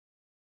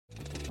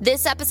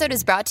This episode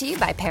is brought to you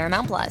by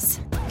Paramount Plus.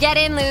 Get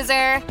in,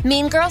 loser!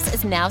 Mean Girls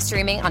is now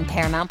streaming on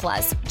Paramount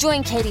Plus.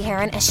 Join Katie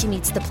Heron as she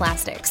meets the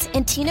plastics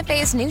in Tina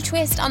Fey's new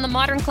twist on the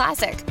modern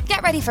classic.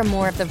 Get ready for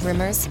more of the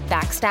rumors,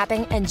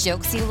 backstabbing, and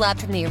jokes you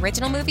loved from the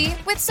original movie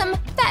with some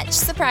fetch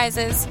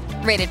surprises.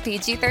 Rated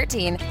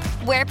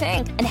PG-13. Wear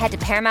pink and head to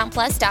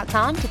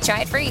ParamountPlus.com to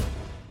try it free.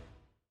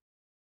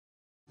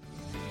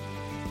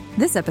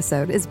 This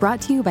episode is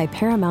brought to you by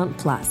Paramount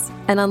Plus.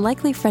 An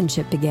unlikely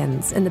friendship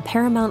begins in the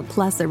Paramount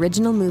Plus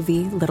original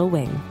movie Little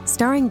Wing,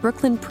 starring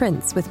Brooklyn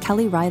Prince with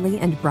Kelly Riley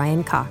and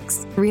Brian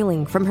Cox.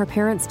 Reeling from her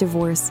parents'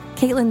 divorce,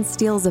 Caitlin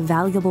steals a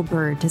valuable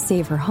bird to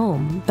save her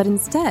home, but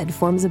instead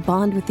forms a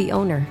bond with the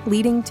owner,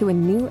 leading to a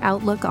new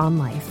outlook on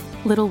life.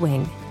 Little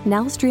Wing,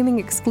 now streaming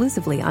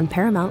exclusively on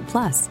Paramount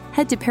Plus.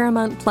 Head to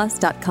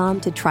ParamountPlus.com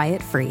to try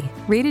it free.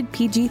 Rated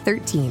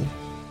PG-13.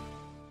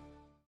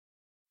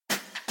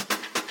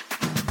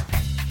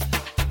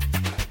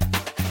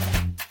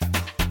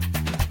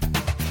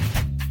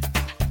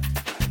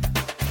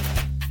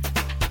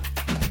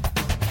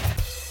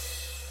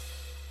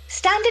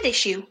 Standard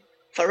issue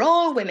for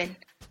all women.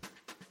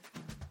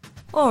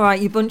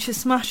 Alright, you bunch of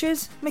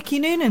smashers, Mickey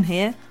Noonan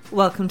here.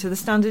 Welcome to the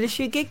Standard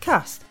Issue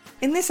Gigcast.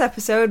 In this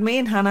episode, me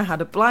and Hannah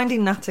had a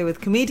blinding natter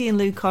with comedian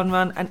Lou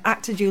Conran and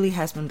actor Julie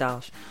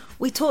Hesmondhalgh.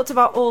 We talked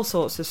about all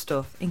sorts of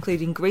stuff,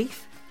 including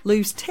grief,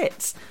 Lou's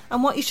tits,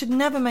 and what you should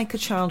never make a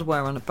child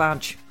wear on a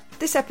badge.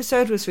 This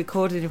episode was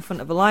recorded in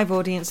front of a live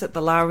audience at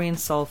the Lowry in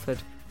Salford.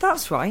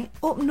 That's right,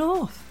 up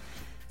north.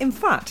 In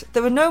fact,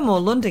 there are no more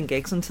London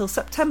gigs until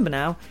September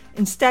now.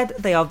 Instead,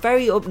 they are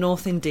very up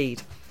north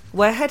indeed.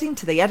 We're heading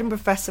to the Edinburgh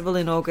Festival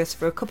in August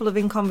for a couple of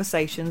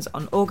in-conversations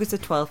on August the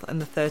 12th and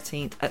the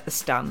 13th at the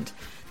Stand.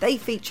 They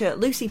feature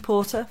Lucy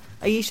Porter,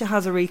 Ayesha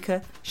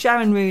Hazarika,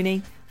 Sharon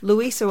Rooney,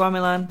 Louisa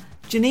Romilan,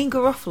 Janine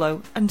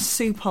Garofalo and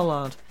Sue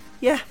Pollard.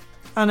 Yeah,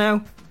 I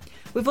know.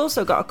 We've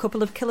also got a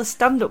couple of killer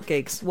stand-up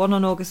gigs, one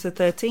on August the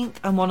 13th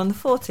and one on the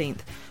 14th,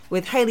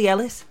 with Hayley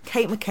Ellis,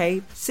 Kate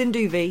McCabe,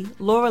 Sindhu V,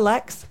 Laura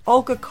Lex,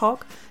 Olga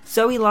Koch,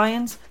 Zoe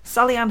Lyons,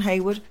 Sally Ann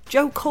Hayward,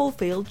 Joe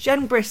Caulfield,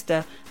 Jen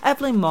Brister,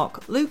 Evelyn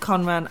Mock, Lou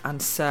Conran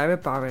and Sarah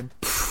Barron.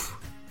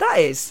 That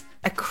is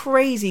a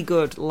crazy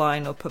good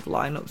lineup of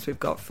lineups we've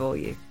got for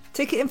you.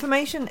 Ticket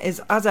information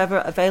is, as ever,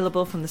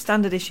 available from the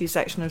Standard Issue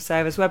section of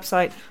Sarah's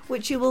website,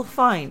 which you will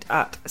find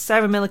at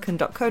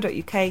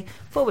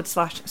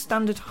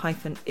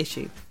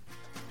sarahmillican.co.uk/standard-issue.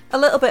 A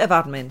little bit of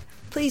admin.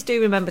 Please do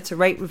remember to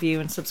rate,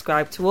 review and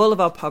subscribe to all of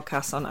our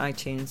podcasts on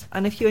iTunes.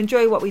 And if you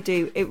enjoy what we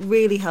do, it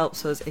really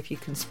helps us if you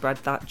can spread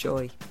that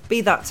joy.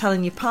 Be that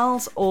telling your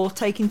pals or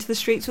taking to the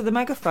streets with a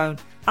megaphone.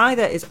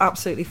 Either is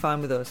absolutely fine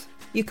with us.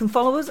 You can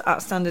follow us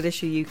at Standard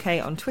Issue UK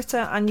on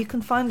Twitter and you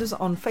can find us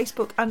on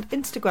Facebook and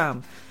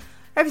Instagram.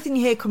 Everything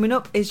you hear coming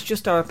up is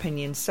just our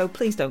opinions, so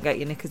please don't get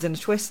your knickers in a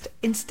twist.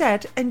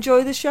 Instead,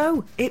 enjoy the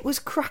show. It was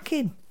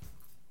cracking.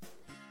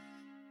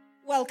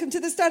 Welcome to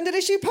the Standard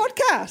Issue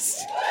podcast.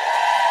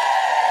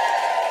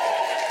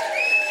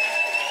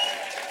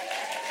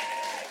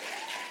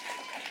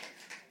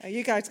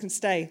 You guys can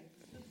stay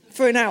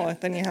for an hour,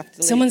 then you have to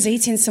leave. Someone's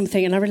eating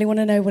something and I really want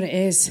to know what it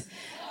is.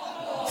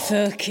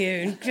 Fuck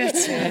you.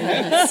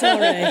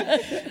 Sorry.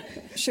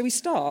 Shall we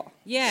start?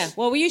 Yeah,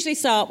 well, we usually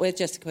start with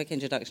just a quick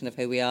introduction of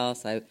who we are.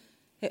 So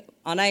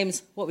our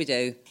names, what we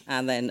do,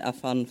 and then a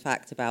fun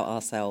fact about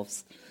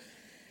ourselves,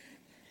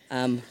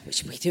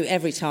 which we do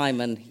every time.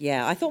 And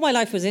yeah, I thought my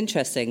life was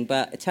interesting,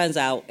 but it turns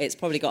out it's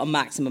probably got a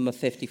maximum of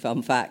 50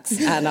 fun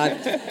facts, and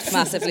I've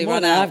massively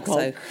run out.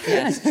 So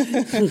yeah.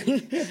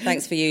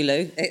 Thanks for you,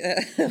 Lou.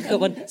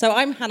 Good one. So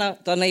I'm Hannah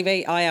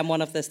Dunleavy. I am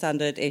one of the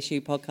Standard Issue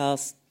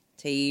podcast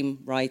team,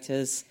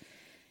 writers,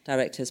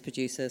 directors,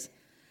 producers,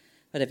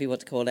 whatever you want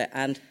to call it.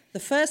 And the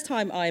first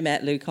time I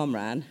met Lou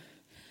Conran,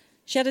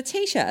 she had a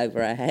T-shirt over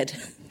her head.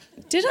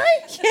 Did I?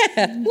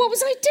 Yeah. What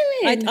was I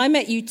doing? I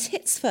met you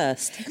tits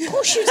first. Of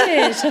course you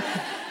did.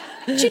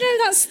 Do you know,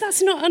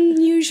 that's not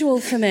unusual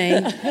for me.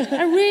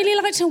 I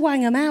really like to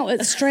wang them out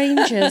at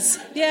strangers.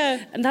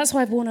 Yeah. And that's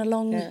why I've worn a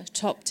long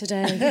top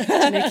today,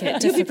 to make it You'll be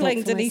difficult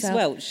playing for Denise myself.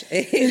 Welch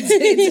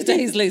in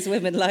today's Loose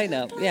Women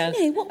lineup. Yeah.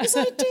 Blimey, what was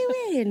I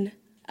doing?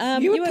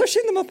 You were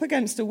pushing them up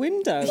against a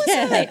window.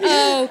 Yeah.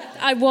 Oh,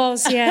 I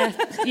was, yeah.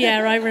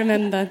 Yeah, I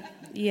remember.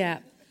 Yeah.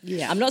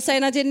 I'm not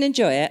saying I didn't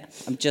enjoy it.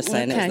 I'm just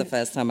saying it was the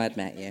first time I'd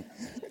met you.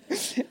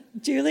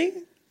 Julie?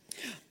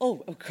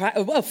 Oh,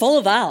 full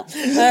of that.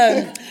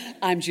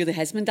 I'm Julie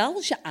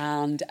Hesmondhalgh,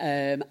 and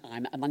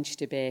I'm a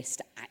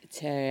Manchester-based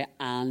actor,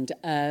 and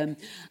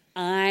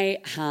I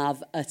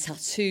have a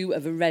tattoo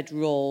of a red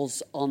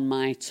rose on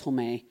my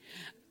tummy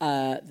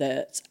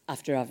that,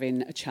 after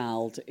having a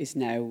child, is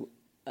now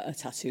a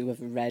tattoo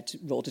of a red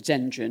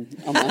rhododendron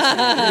on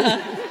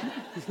my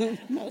tummy.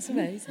 That's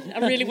amazing. I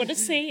really want to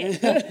see it.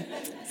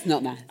 It's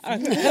not nice.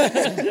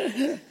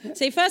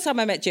 See, first time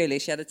I met Julie,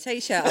 she had a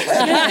T-shirt on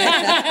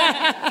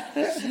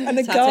and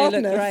a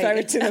gardener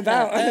ferreting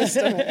about on her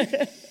stomach.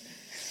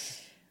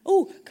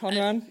 Oh,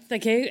 Conran.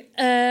 Thank you.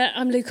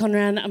 I'm Lou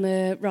Conran. I'm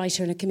a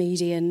writer and a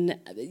comedian.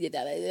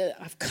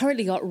 I've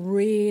currently got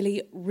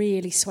really,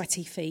 really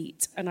sweaty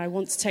feet, and I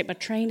want to take my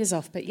trainers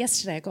off. But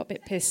yesterday I got a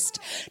bit pissed.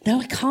 No,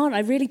 I can't.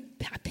 I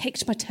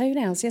picked my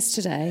toenails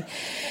yesterday,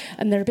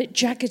 and they're a bit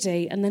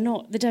jaggedy, and they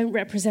don't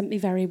represent me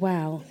very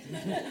well.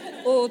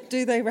 Or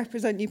do they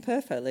represent you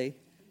perfectly?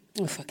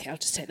 Oh, fuck it. I'll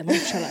just take them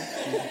off, shall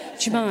I?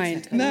 Do you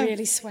mind? I'm No.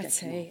 really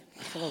sweaty.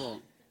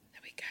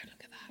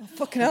 Oh,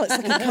 fucking hell, it's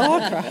like a car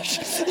crash.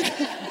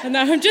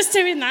 No, I'm just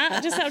doing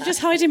that. I'm just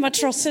hiding my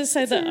trotters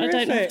so that I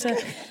don't have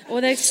to...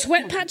 Or there's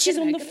sweat patches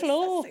on the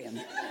floor.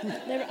 Look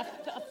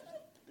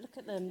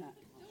at them.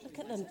 Look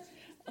at them.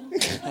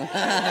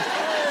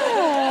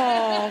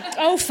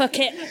 Oh, fuck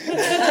it.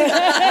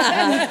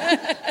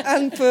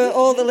 And for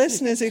all the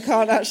listeners who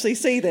can't actually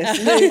see this,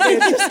 Lou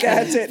just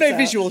get her tits Very out.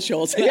 visual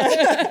short.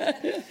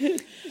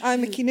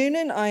 I'm Mickey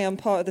Noonan. I am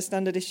part of the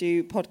Standard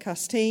Issue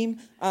podcast team,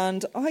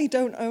 and I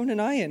don't own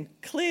an iron,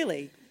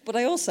 clearly. But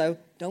I also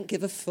don't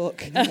give a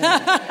fuck. And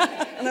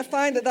I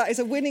find that is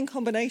a winning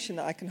combination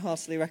that I can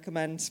heartily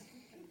recommend.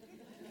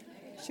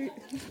 Shoot.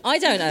 I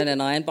don't own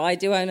an iron, but I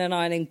do own an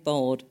ironing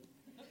board.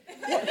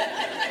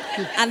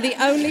 And the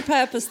only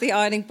purpose the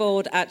ironing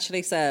board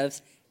actually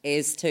serves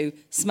is to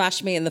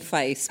smash me in the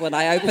face when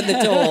I open the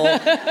door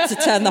to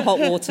turn the hot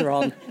water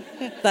on.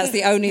 That's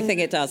the only thing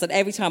it does. And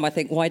every time I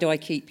think, why do I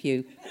keep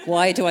you?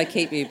 Why do I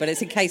keep you? But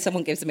it's in case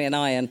someone gives me an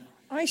iron.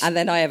 And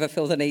then I ever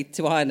feel the need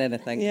to iron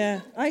anything.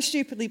 Yeah, I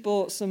stupidly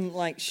bought some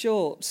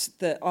shorts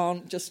that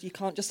aren't just, you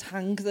can't just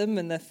hang them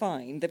and they're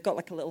fine. They've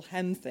got a little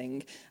hem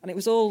thing, and it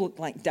was all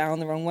down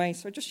the wrong way.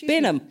 So I just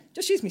used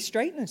Just use me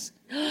straighteners.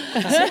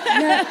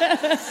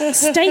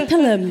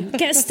 Staple them.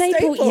 Get a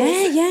staple.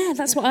 Yeah,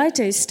 that's what I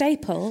do.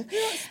 Staple.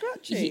 You're not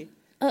scratchy.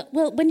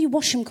 Well, when you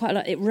wash them quite a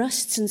lot, it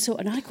rusts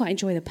and I quite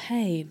enjoy the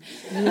pain.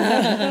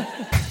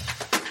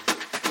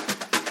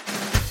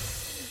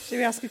 Should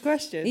we ask a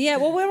question? Yeah,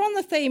 well, we're on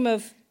the theme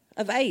of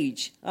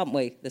age, aren't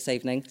we, this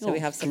evening? So we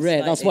have some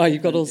Great, that's why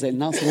you've got us in.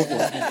 That's lovely.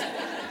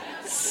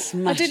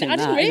 I didn't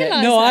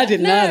realise No, that. I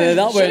didn't either.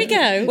 Shall we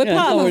go? We're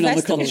part of a on the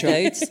festival,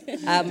 contrary. dudes.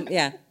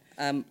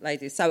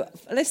 Ladies. So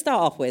let's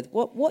start off with,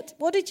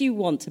 what did you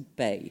want to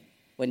be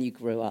when you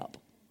grew up?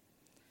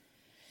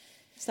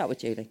 Start with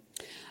Julie.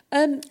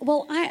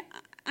 Well, I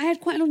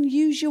had quite an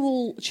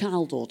unusual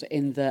childhood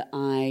in that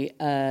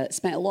I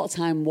spent a lot of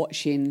time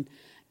watching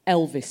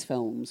Elvis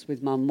films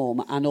with my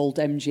mum and old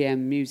MGM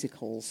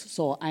musicals.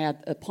 So I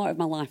had a part of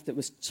my life that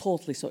was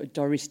totally sort of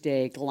Doris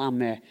Day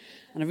glamour.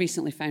 And I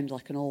recently found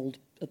an old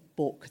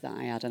book that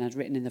I had, and I'd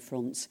written in the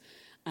front,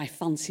 I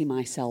fancy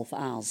myself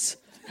as.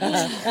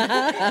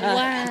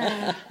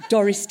 Wow.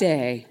 Doris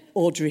Day,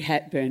 Audrey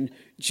Hepburn,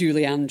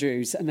 Julie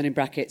Andrews, and then in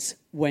brackets,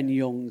 when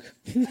young.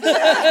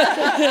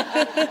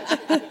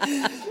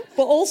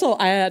 But also,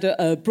 I had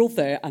a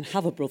brother, and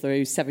have a brother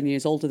who's 7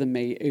 years older than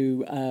me,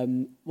 who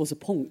was a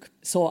punk.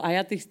 So I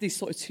had these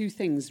sort of two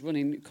things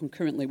running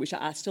concurrently, which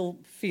I still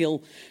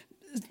feel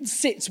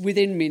sits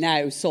within me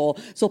now. So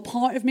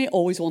part of me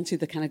always wanted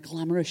the kind of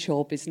glamorous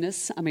show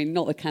business. I mean,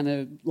 not the kind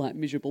of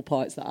miserable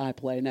parts that I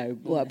play now,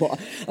 but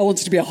I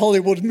wanted to be a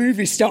Hollywood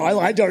movie star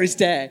like Doris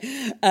Day.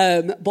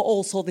 But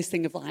also this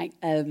thing of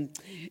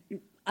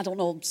I don't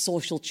know,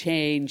 social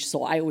change.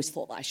 So I always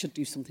thought that I should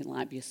do something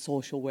like be a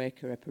social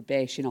worker, a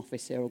probation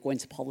officer, or go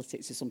into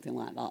politics or something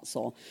like that.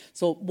 So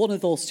one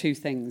of those two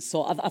things.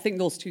 So I think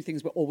those two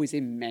things were always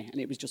in me, and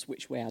it was just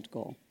which way I'd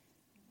go.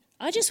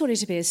 I just wanted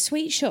to be a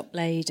sweet shop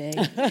lady.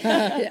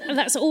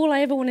 That's all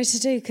I ever wanted to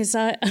do, because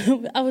I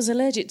was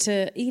allergic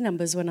to E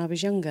numbers when I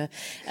was younger,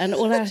 and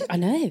I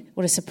know,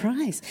 what a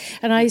surprise.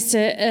 And I used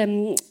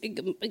to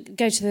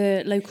go to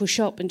the local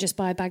shop and just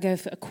buy a bag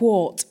of a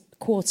quart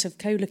of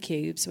cola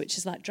cubes, which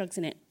is like drugs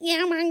in it.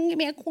 Yeah, man, give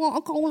me a quart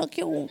of cola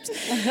cubes.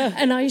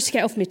 And I used to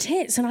get off my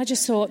tits, and I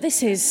just thought,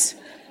 this is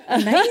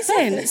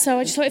amazing. So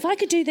I just thought, if I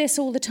could do this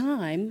all the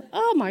time,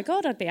 oh my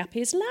God, I'd be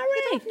happy as Larry.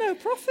 You'd have no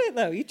profit,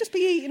 though. You'd just be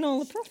eating all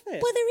the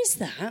profit. Well, there is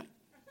that.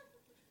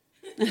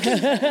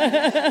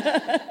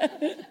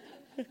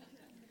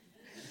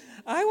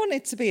 I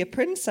wanted to be a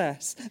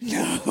princess.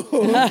 No.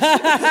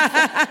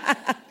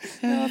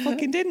 No, I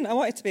fucking didn't. I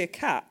wanted to be a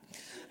cat.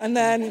 And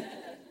then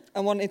I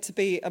wanted to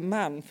be a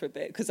man for a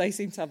bit, because they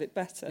seem to have it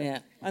better. Yeah.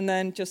 And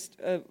then just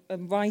a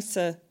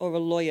writer or a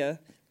lawyer.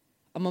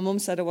 And my mum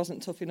said I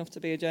wasn't tough enough to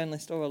be a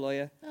journalist or a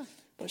lawyer. Oh.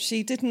 But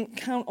she didn't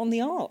count on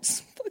the arts.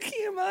 Fuck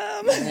you,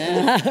 Mum.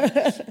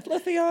 Yeah.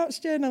 Fluffy arts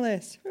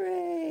journalist.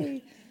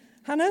 Hooray.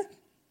 Hannah?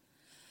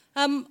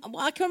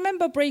 I can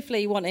remember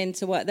briefly wanting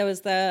to work. There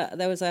was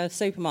a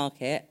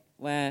supermarket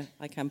where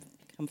I come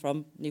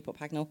from, Newport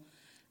Pagnell,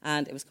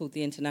 and it was called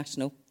the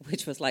International,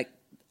 which was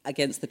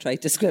against the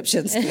trade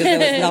descriptions, because there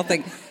was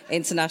nothing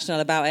international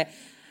about it.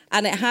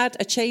 And it had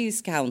a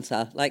cheese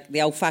counter, like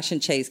the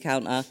old-fashioned cheese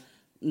counter,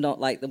 not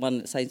like the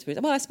one at Sainsbury's.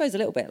 Well, I suppose a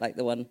little bit like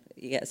the one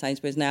you get at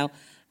Sainsbury's now.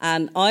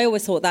 And I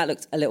always thought that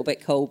looked a little bit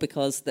cool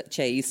because the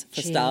cheese,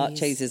 for start,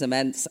 cheese is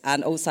immense.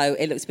 And also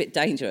it looks a bit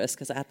dangerous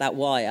because I had that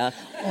wire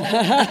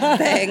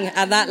thing.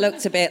 And that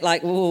looked a bit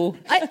like, ooh.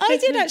 I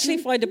did actually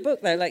find a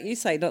book, though, like you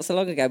say, not so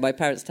long ago. My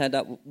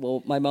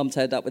mum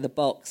turned up with a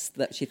box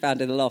that she found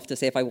in the loft to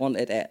see if I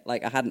wanted it.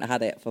 Like, I hadn't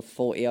had it for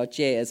 40-odd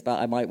years, but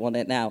I might want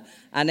it now.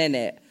 And in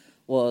it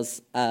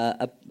was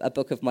a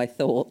book of my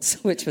thoughts,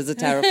 which was a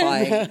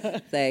terrifying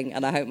thing.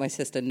 And I hope my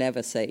sister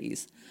never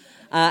sees.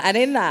 And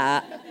in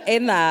that,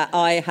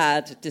 I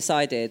had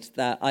decided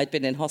that I'd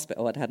been in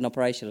hospital, I'd had an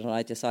operation, and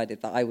I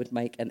decided that I would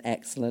make an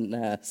excellent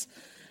nurse.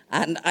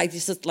 And I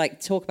just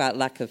talk about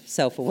lack of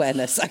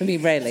self-awareness. I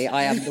mean, really,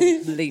 I am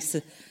the least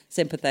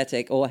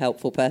sympathetic or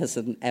helpful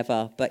person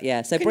ever. But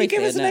yeah, so briefly, Can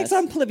you give us an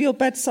example of your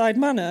bedside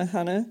manner,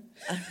 Hannah?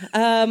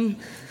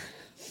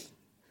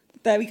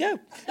 There we go.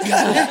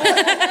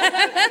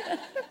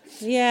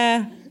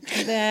 Yeah,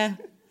 there.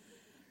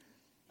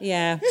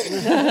 Yeah.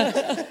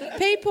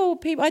 people.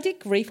 I did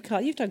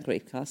Griefcast. You've done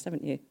Griefcast,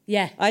 haven't you?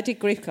 Yeah. I did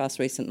Griefcast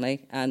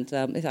recently, and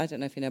I don't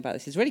know if you know about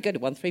this. It's really good.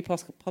 It won 3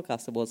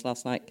 podcast awards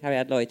last night,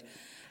 Carrie Lloyd,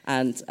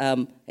 and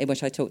in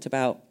which I talked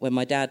about when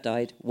my dad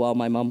died while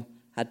my mum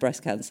had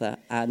breast cancer,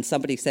 and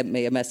somebody sent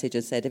me a message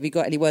and said, "Have you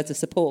got any words of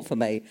support for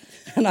me?"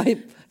 And I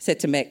said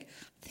to Mick,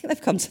 I think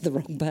they've come to the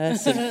wrong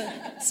person.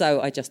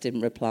 So I just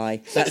didn't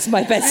reply. That's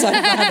my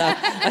bedside manner.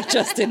 I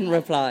just didn't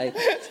reply.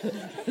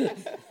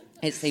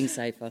 It seems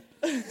safer.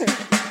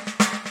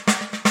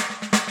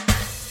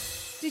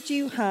 Did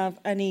you have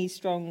any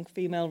strong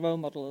female role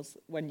models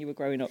when you were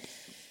growing up?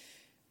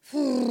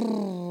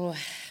 Do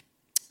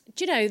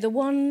you know, the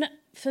one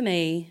for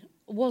me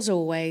was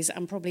always,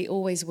 and probably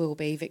always will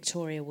be,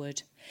 Victoria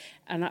Wood.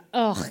 And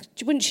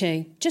wouldn't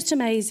she? Just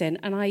amazing.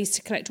 And I used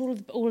to collect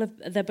all of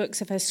the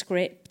books of her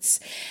scripts,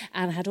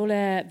 and I had all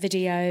her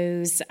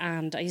videos,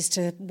 and I used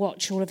to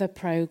watch all of her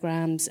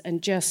programmes,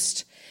 and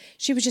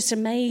she was just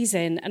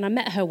amazing. And I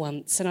met her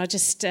once, and I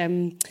just,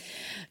 when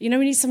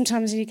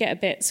you get a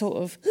bit sort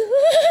of,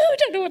 I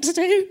don't know what to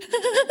do.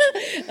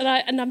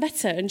 and I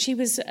met her, and she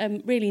was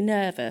really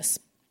nervous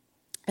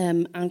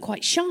and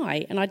quite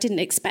shy. And I didn't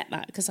expect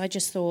that because I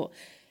just thought,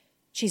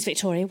 she's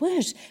Victoria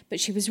Wood. But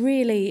she was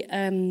really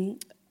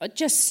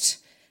just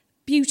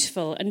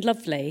beautiful and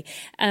lovely,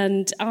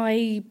 and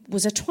I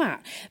was a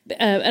twat.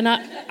 And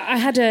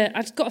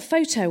I'd got a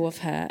photo of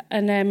her,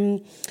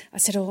 and I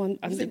said, "Oh,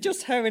 I'm." Was it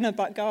just her in her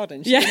back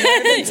garden? Yeah,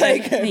 me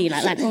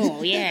like that.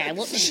 Oh yeah,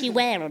 what does she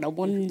wear on a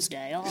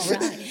Wednesday? All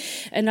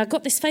right. And I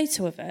got this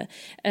photo of her,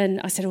 and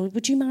I said, "Oh,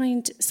 would you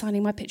mind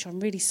signing my picture? I'm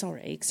really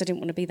sorry because I didn't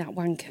want to be that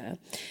wanker,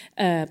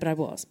 but I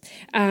was."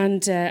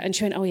 And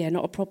she went, "Oh yeah,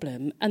 not a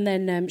problem." And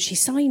then she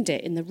signed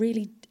it in a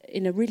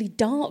really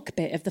dark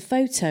bit of the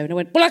photo, and I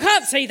went, "Well, I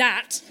can't see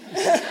that.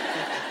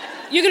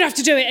 You're going to have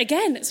to do it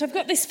again." So I've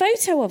got this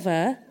photo of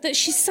her that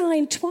she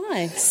signed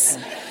twice.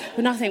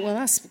 And I think, well,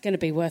 that's going to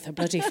be worth a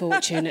bloody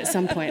fortune at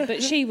some point.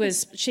 But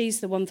she's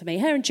the one for me.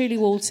 Her and Julie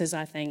Walters,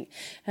 I think.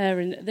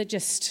 They're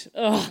just,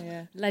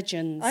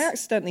 legends. I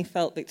accidentally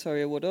felt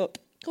Victoria Wood up.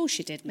 Of course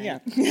you did,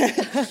 mate.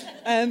 Yeah.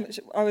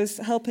 I was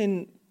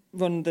helping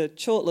run the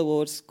Chortle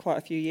Awards quite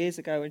a few years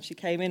ago, and she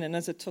came in, and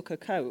as I took her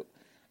coat,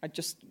 I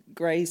just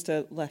grazed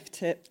her left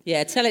hip.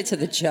 Yeah, tell it to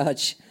the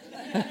judge.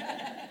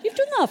 You've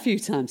done that a few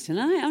times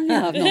tonight, haven't you?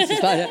 I've noticed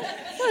about it.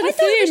 I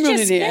thought it was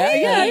just me.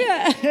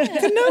 Yeah.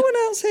 Can no one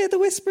else hear the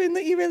whispering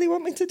that you really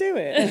want me to do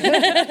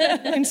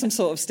it? I'm in some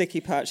sort of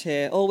sticky patch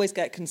here. Always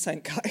get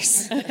consent,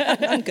 guys.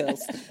 And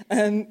girls.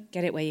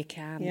 Get it where you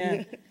can.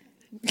 Yeah.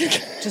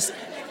 Just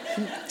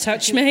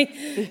touch me.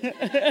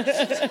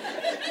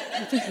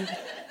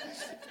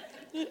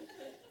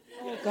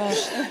 Oh,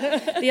 gosh.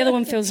 The other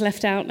one feels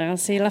left out now,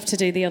 so you'll have to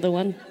do the other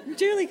one.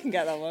 Julie can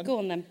get that one. Go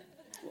on, then.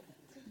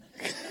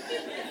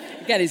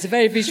 Again, it's a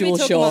very visual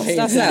show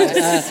here.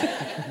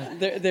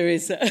 There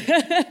is...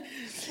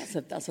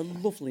 That's a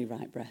lovely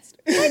right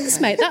breast. Thanks,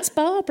 mate. That's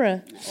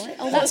Barbara.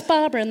 That's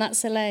Barbara and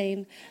that's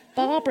Elaine.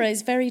 Barbara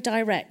is very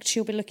direct.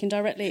 She'll be looking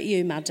directly at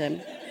you,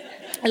 madam.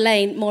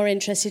 Elaine, more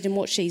interested in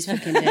what she's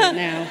fucking doing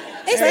now.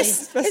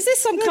 Is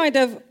this some kind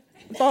of...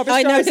 Barbara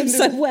I know them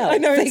so well. I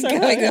know him so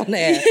going well. on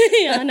here.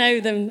 Yeah, I know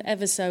them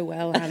ever so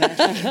well, Hannah.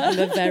 I'm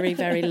a very,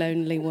 very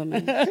lonely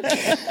woman.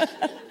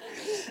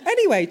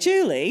 Anyway,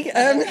 Julie,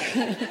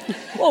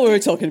 what were we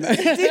talking about?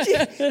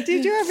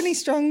 did you have any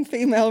strong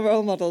female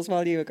role models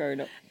while you were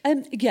growing up?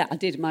 Yeah, I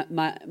did.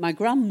 My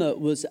grandma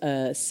was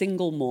a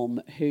single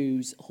mum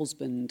whose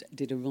husband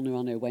did a runner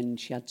on her when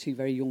she had 2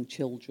 very young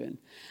children.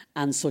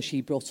 And so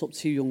she brought up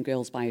 2 young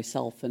girls by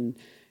herself, and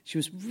she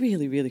was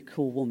really, really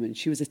cool woman.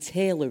 She was a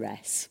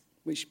tailoress,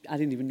 which I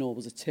didn't even know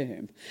was a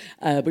term.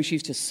 But she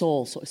used to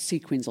sew sort of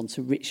sequins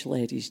onto rich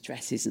ladies'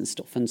 dresses and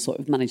stuff, and sort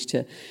of managed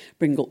to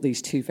bring up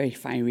these 2 very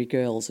fiery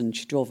girls, and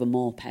she drove a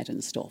moped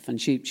and stuff, and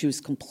she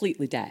was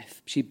completely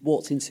deaf. She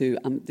walked into,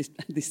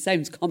 this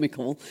sounds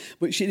comical,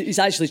 but it's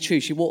actually true,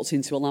 she walked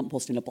into a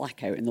lamppost in a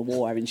blackout in the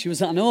war, and she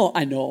was, I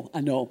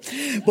know,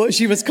 but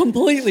she was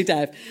completely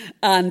deaf.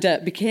 and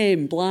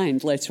became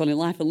blind later on in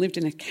life and lived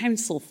in a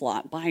council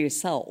flat by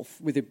herself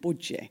with a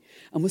budgie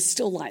and was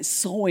still like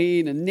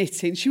sewing and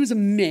knitting. She was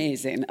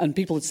amazing. And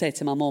people would say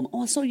to my mum,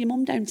 "Oh, I saw your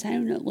mum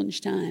downtown at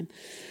lunchtime."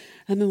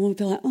 And my mum would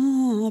be like,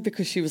 "Oh,"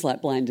 because she was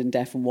like blind and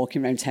deaf and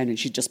walking around town, and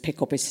she'd just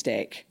pick up a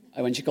stick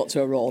when she got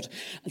to a road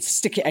and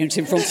stick it out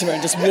in front of her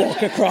and just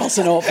walk across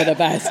and hope for the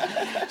best.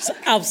 It's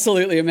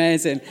absolutely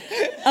amazing.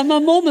 And my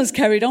mum has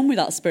carried on with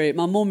that spirit.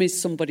 My mum is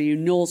somebody who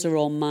knows her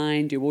own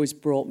mind, who always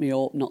brought me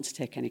up not to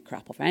take any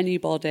crap off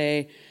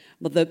anybody.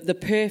 But the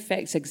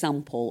perfect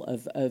example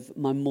of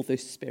my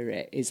mother's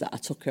spirit is that I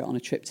took her on a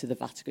trip to the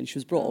Vatican. She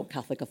was brought up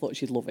Catholic. I thought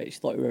she'd love it. She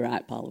thought we were a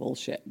right pile of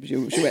bullshit. She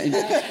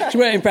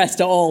weren't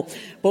impressed at all.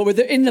 But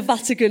in the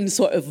Vatican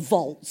sort of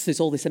vaults,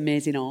 there's all this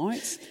amazing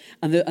art.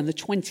 And the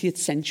 20th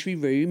century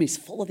room is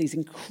full of these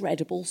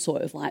incredible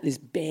sort of like these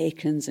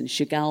Bacons and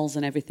Chagalls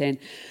and everything.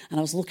 And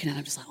I was looking at it,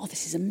 I'm just like, oh,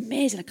 this is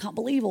amazing. I can't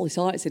believe all this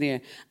art's in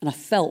here. And I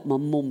felt my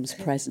mum's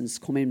presence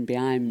come in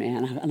behind me.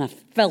 And I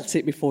felt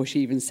it before she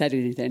even said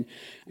anything.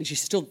 And she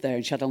stood there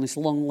and she had on this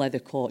long leather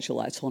coat. She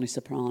looked like Tony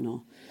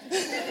Soprano.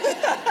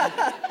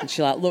 And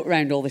she like looked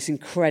around all this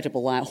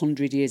incredible like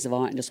 100 years of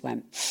art and just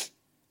went,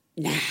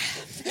 nah.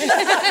 And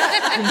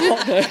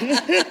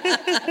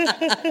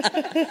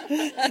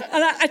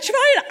I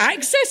try and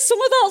access some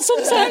of that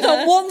sometimes.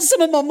 I want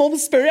some of my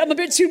mum's spirit. I'm a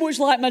bit too much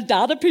like my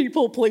dad, a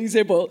people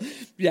pleaser, but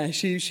yeah,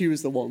 she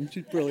was the one.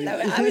 She's brilliant. No,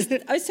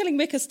 I was telling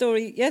Mick a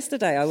story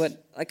yesterday. I went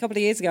a couple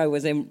of years ago. I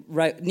was in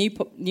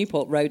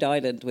Newport, Rhode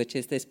Island, which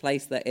is this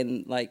place that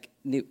in like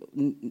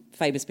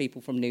famous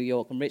people from New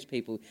York and rich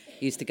people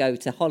used to go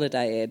to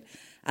holiday in.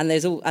 And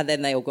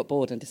then they all got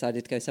bored and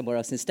decided to go somewhere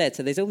else instead.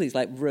 So there's all these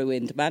like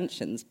ruined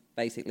mansions,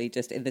 basically,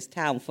 just in this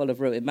town full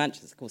of ruined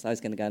mansions. Of course, I was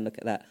going to go and look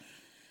at that.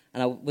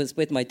 And I was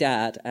with my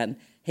dad, and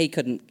he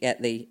couldn't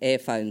get the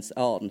earphones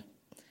on.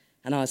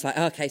 And I was like,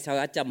 okay, so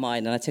I'd done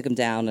mine, and I took them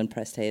down and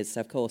pressed his.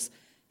 So, of course,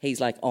 he's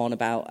like on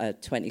about a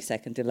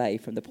 20-second delay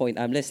from the point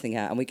I'm listening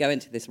at. And we go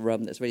into this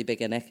room that's really big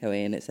and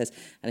echoey, and it says,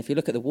 and if you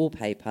look at the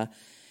wallpaper,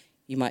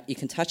 you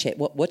can touch it.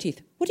 What do you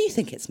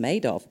think it's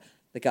made of?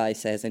 The guy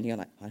says, and you're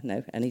like, I don't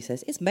know. And he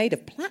says, it's made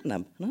of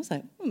platinum. And I was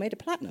like, oh, made of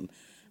platinum.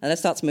 And I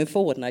start to move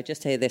forward, and I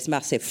just hear this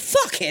massive,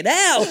 fucking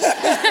hell!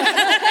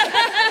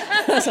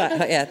 I was like,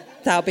 oh, yeah,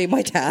 that'll be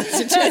my dad.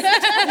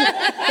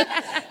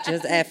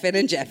 just effing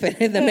and jeffing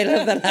in the middle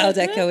of the loud,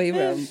 echoey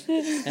room.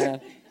 Yeah.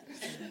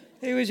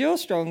 Who was your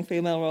strong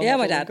female role? Yeah,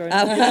 my dad.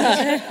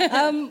 Actually,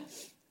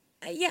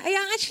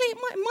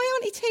 my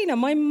Auntie Tina,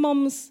 my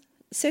mum's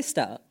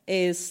sister,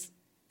 is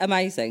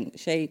amazing.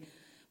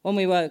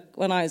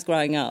 When I was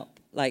growing up,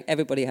 like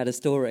everybody had a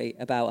story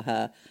about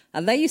her,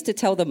 and they used to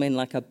tell them in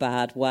like a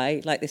bad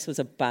way, like this was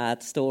a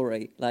bad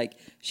story. Like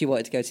she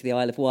wanted to go to the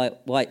Isle of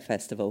Wight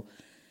festival,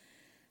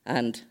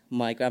 and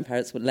my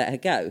grandparents would let her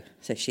go.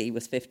 So she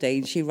was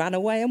 15, she ran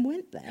away and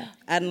went there,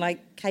 and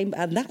like came,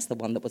 and that's the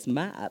one that was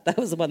mad. That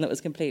was the one that was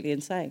completely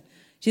insane.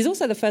 She's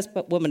also the first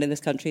woman in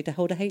this country to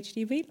hold a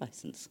HGV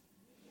license.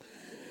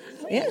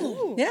 Yeah.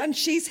 Yeah, and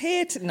she's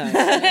here to know. So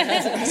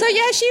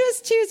yeah, she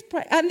was,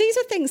 and these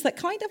are things that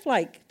kind of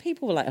like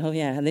people were like, oh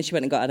yeah, and then she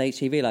went and got an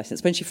HGV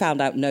license. When she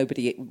found out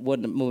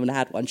woman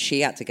had one,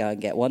 she had to go and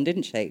get one,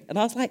 didn't she? And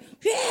I was like,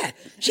 yeah,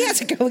 she had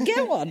to go and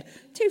get one.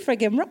 Too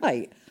friggin'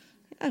 right.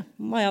 Yeah,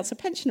 my aunt's a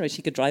pensioner;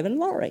 she could drive a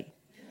lorry.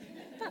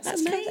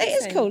 That's amazing.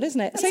 It is cool,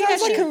 isn't it? So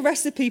sounds like a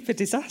recipe for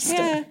disaster.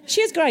 Yeah, she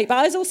is great. But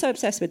I was also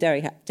obsessed with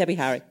Debbie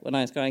Harry when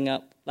I was growing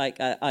up. Like,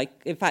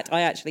 in fact,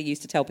 I actually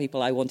used to tell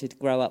people I wanted to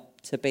grow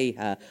up to be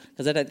her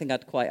because I don't think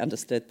I'd quite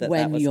understood that.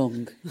 When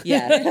young.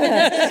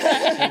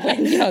 Yeah.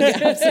 When young,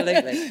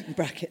 absolutely.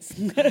 Brackets.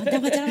 No,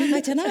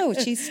 I don't know.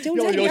 She's still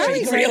Debbie Harry.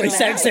 She's really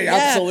sexy, yeah.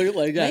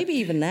 Absolutely. Yeah. Maybe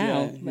even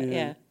now.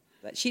 Yeah.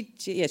 But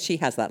she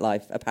has that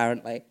life,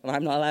 apparently, and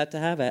I'm not allowed to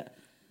have it.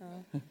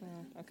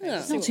 Okay.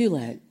 It's not too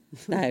late.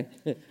 No.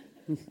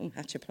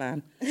 Hatch a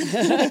plan.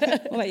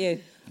 What about you?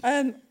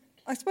 I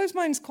suppose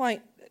mine's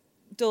quite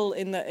dull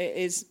in that it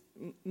is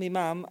my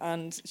mum,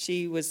 and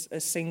she was a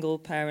single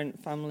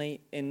parent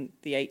family in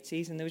the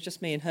 80s, and there was just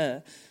me and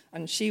her,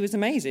 and she was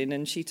amazing,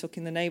 and she took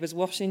in the neighbours'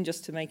 washing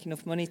just to make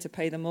enough money to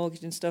pay the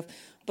mortgage and stuff.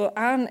 But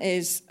Anne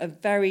is a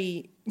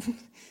very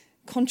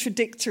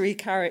contradictory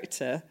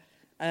character,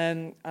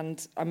 and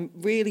I'm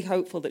really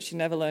hopeful that she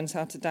never learns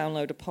how to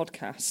download a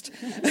podcast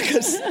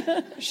because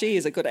she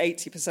is a good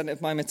 80%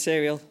 of my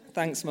material.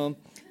 Thanks, Mum.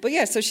 But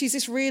yeah, so she's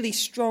this really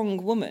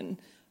strong woman.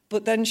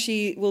 But then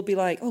she will be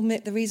like, oh,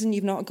 Mick, the reason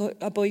you've not got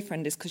a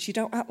boyfriend is because you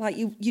don't act like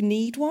you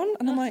need one.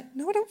 And I'm like,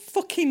 no, I don't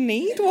fucking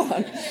need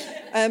one.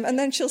 And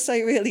then she'll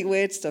say really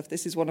weird stuff.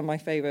 This is one of my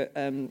favourite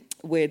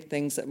weird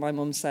things that my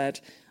mum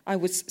said. I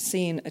was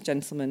seeing a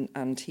gentleman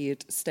and he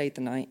had stayed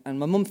the night. And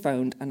my mum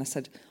phoned and I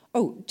said,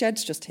 oh,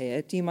 Jed's just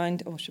here. Do you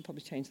mind? Oh, I should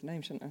probably change the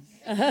name, shouldn't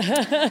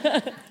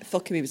I?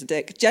 Fuck him, he was a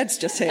dick. Jed's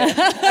just here.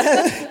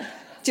 Do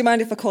you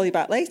mind if I call you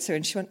back later?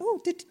 And she went, oh,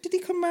 did he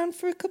come round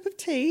for a cup of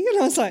tea? And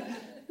I was like,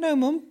 no,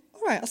 Mum.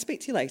 All right, I'll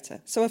speak to you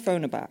later. So I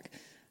phone her back.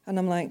 And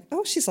I'm like,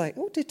 oh, she's like,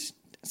 oh,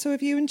 so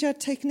have you and Jed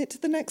taken it to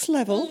the next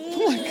level?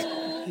 I'm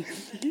like,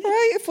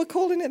 Right, if we're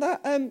calling it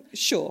that,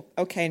 sure,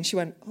 okay. And she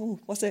went, oh,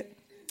 was it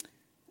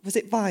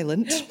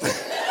violent?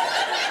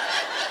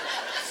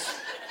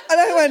 And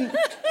I went,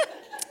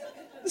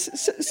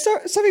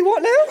 sorry,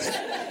 what now?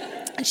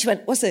 And she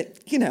went, was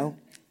it,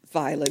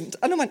 violent?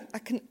 And I went, I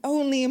can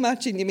only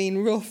imagine you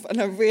mean rough,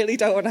 and I really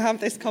don't want to have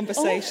this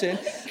conversation.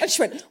 And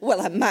she went, well,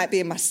 I might be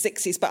in my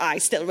 60s, but I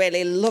still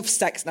really love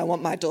sex, and I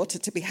want my daughter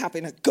to be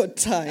having a good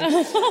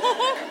time.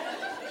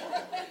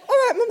 All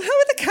right, Mum, how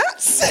are the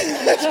cats?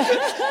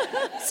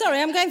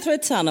 Sorry, I'm going through a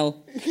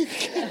tunnel.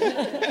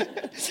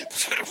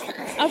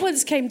 I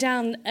once came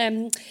down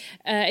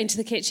into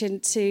the kitchen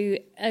to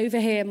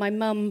overhear my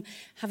mum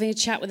having a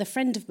chat with a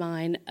friend of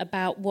mine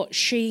about what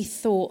she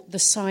thought the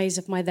size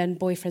of my then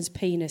boyfriend's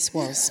penis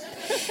was.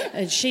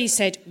 And she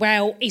said,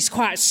 well, he's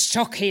quite a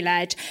stocky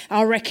lad.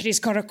 I reckon he's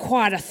got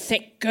quite a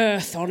thick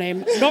girth on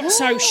him. Not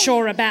so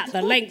sure about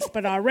the length,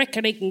 but I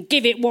reckon he can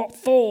give it what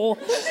for.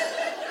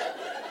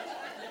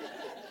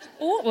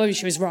 Well,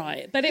 she was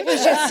right, but it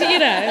was just, you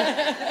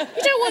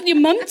don't want your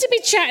mum to be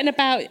chatting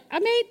about... I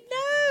mean,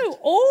 no,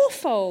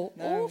 awful.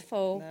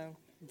 No.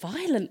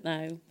 Violent,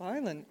 though.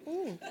 Violent.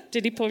 Ooh.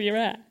 Did he pull your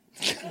hair?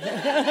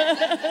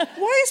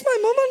 Why is my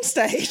mum on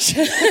stage?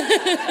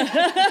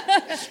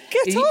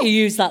 Get up. He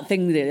used that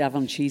thing that they have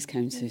on cheese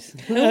counters.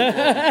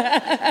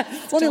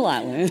 Funny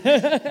likely.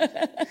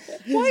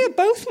 Why are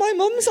both my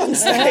mums on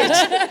stage?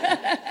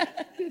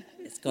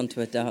 It's gone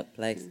to a dark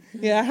place.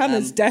 Yeah,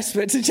 Hannah's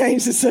desperate to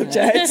change the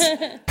subject.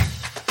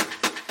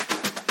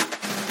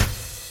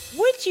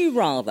 Would you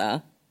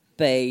rather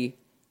be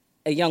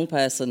a young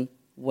person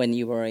when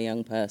you were a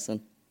young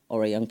person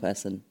or a young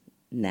person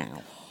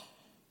now?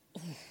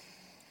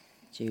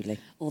 Julie.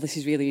 Well, this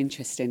is really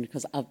interesting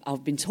because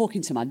I've been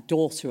talking to my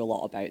daughter a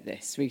lot about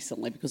this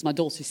recently because my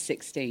daughter's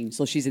 16,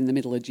 so she's in the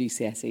middle of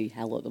GCSE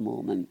hell at the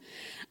moment.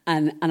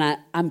 And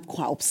I'm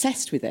quite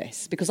obsessed with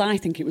this because I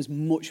think it was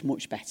much,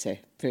 much better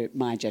for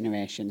my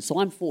generation. So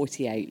I'm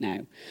 48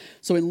 now.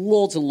 So in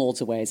loads and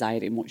loads of ways, I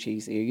had it much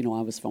easier.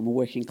 I was from a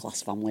working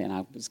class family and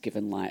I was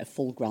given like a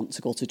full grant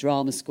to go to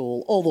drama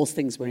school. All those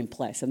things were in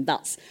place. And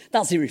that's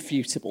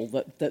irrefutable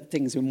that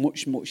things were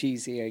much, much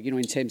easier,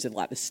 in terms of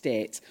like the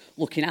state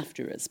looking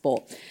after us.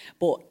 But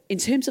in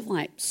terms of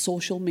like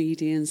social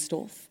media and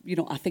stuff,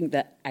 I think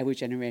that our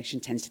generation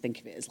tends to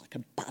think of it as like a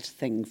bad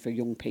thing for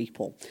young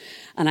people.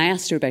 And I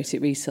asked her about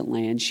it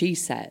recently and she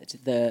said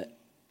that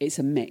it's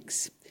a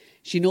mix.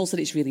 She knows that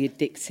it's really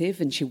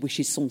addictive and she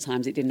wishes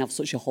sometimes it didn't have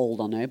such a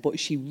hold on her, but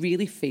she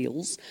really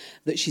feels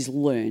that she's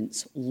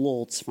learnt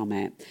loads from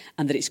it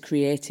and that it's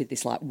created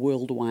this like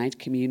worldwide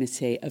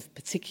community of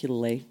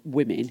particularly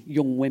women,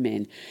 young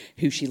women,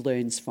 who she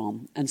learns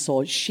from. And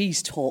so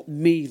she's taught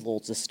me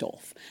loads of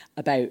stuff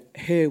about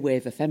her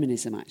wave of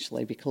feminism,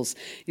 actually, because,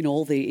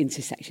 all the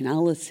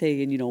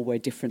intersectionality and, where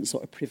different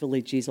sort of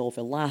privileges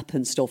overlap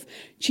and stuff,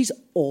 she's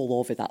all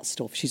over that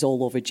stuff. She's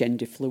all over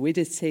gender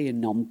fluidity and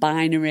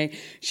non-binary.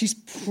 She's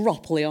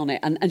properly on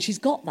it. And she's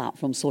got that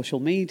from social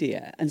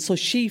media. And so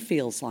she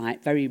feels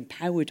like very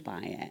empowered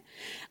by it.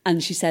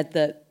 And she said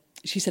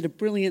a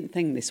brilliant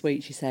thing this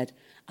week. She said,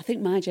 I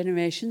think my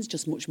generation's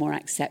just much more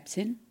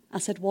accepting. I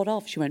said, what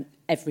of? She went,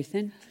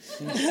 everything.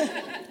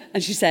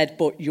 And she said,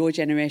 but your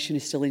generation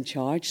is still in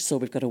charge, so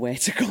we've got a way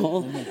to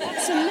go.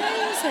 That's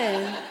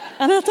amazing.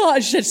 And I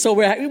thought, she said, so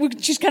we're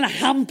just kind of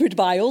hampered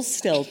by us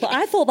still. But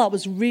I thought that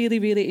was really,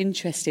 really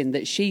interesting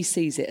that she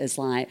sees it as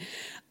like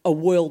a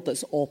world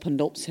that's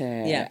opened up to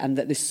her and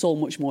that there's so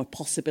much more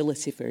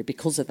possibility for her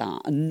because of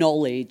that, and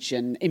knowledge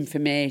and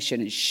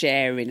information and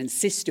sharing and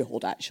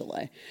sisterhood,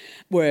 actually.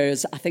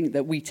 Whereas I think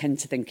that we tend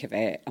to think of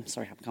it, I'm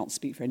sorry, I can't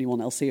speak for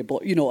anyone else here,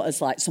 but, as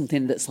like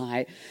something that's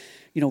like,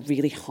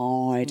 really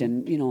hard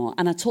and,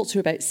 and I talked to her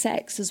about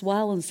sex as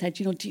well and said,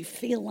 do you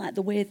feel like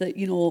the way that,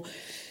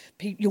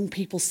 young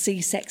people see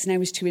sex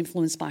now is too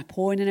influenced by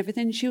porn and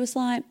everything? She was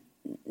like,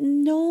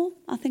 no,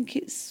 I think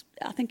it's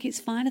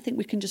fine. I think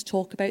we can just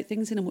talk about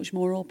things in a much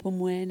more open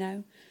way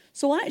now.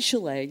 So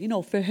actually,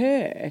 for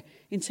her,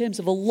 in terms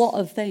of a lot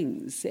of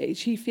things,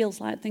 she feels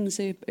like things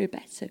are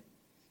better.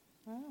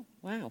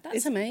 Wow.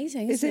 That's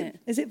amazing, isn't it?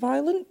 Is it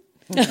violent?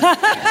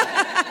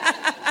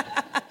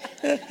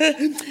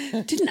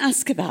 Didn't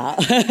ask her that.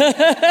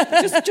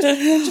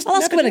 just I'll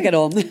ask her when I get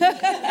on.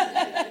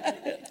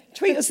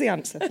 Tweet us the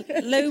answer.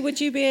 Lou,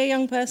 would you be a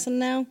young person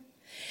now?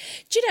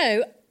 Do you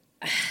know...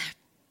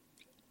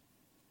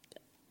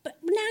 But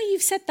now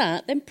you've said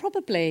that, then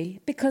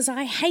probably, because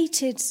I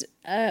hated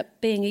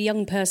being a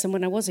young person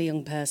when I was a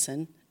young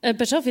person.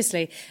 But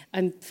obviously,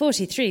 I'm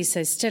 43,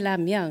 so still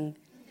am young.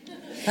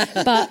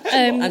 But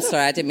I'm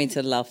sorry, I didn't mean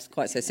to laugh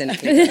quite so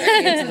cynically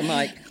into the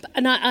mic.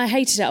 And I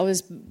hated it. I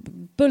was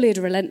bullied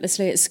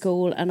relentlessly at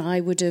school, and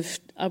I would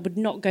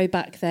not go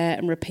back there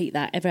and repeat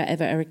that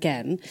ever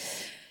again.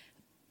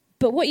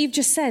 But what you've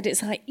just said,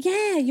 it's like,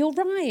 yeah, you're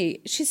right.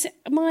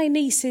 My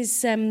niece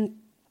is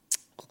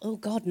oh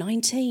God,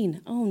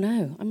 19. Oh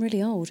no, I'm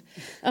really old.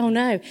 Oh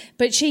no.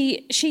 But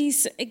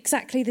she's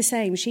exactly the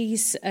same. She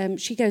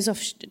goes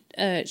off.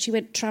 She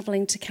went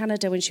travelling to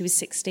Canada when she was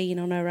 16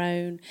 on her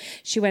own.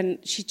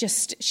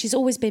 She's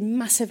always been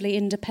massively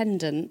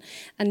independent,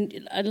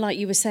 and like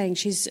you were saying,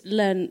 she's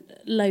learned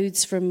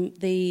loads from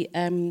the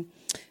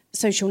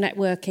social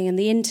networking and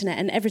the internet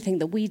and everything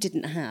that we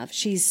didn't have.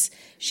 She's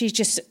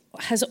just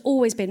has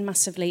always been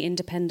massively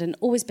independent,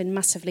 always been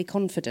massively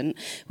confident,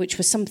 which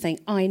was something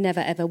I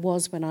never ever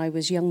was when I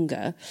was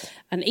younger.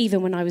 And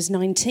even when I was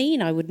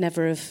 19, I would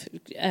never have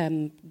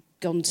they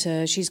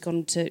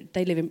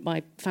live in,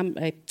 my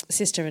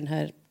sister and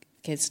her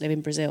kids live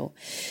in Brazil,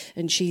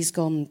 and she's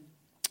gone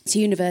to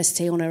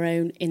university on her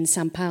own in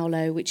São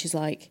Paulo, which is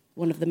like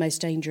one of the most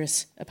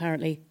dangerous,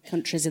 apparently,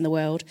 countries in the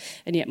world.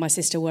 And yet my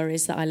sister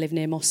worries that I live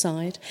near Moss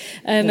Side,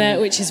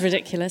 which is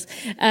ridiculous.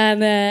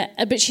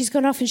 But she's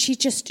gone off and she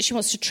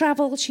wants to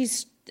travel.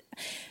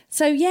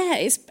 So, yeah,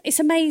 it's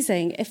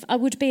amazing. If I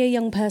would be a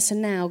young person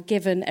now,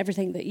 given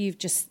everything that you've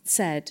just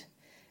said,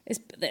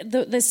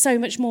 there's so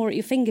much more at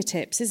your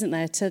fingertips, isn't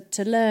there,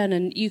 to learn.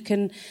 And you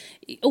can,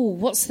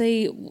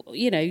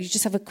 you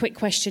just have a quick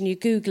question, you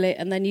Google it,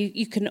 and then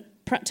you can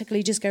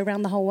practically just go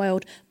around the whole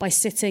world by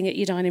sitting at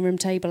your dining room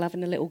table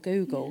having a little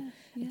Google.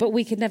 Yeah. But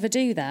we could never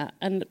do that.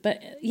 I know.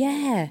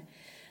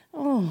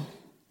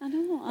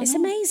 It's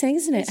amazing,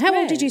 isn't it? How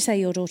old did you say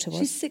your daughter was?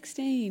 She's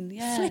 16,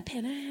 yeah.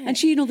 Flipping out. And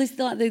she, this,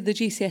 like the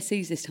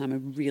GCSEs this time are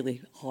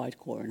really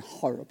hardcore and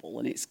horrible,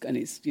 and it's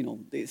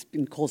it's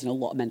been causing a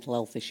lot of mental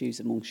health issues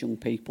amongst young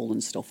people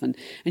and stuff. And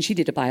she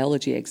did a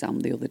biology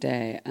exam the other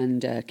day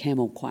and came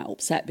home quite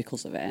upset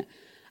because of it.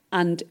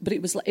 But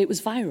it was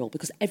viral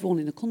because everyone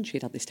in the country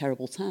had this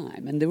terrible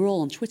time, and they were all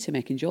on Twitter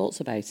making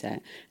jokes about it.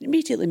 It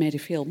immediately made her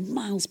feel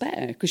miles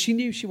better because she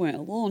knew she weren't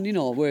alone,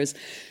 whereas,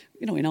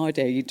 in our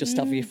day, you'd just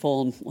have your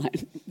phone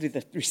like with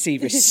the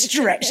receiver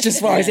stretched as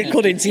far as it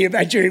could into your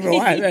bedroom or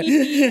whatever.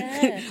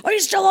 Yeah. Are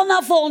you still on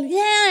that phone?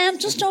 Yeah, I'm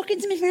just talking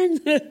to my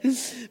friend.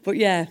 But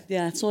yeah.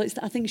 So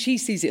I think she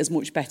sees it as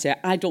much better.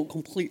 I don't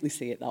completely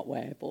see it that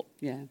way, but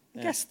yeah.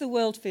 I guess the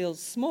world feels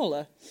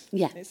smaller.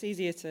 Yeah. It's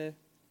easier to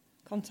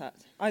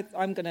contact.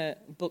 I'm going to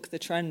buck the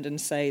trend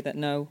and say that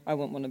no, I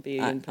won't want to be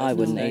a young person. I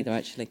wouldn't either,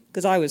 actually.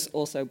 Because I was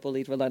also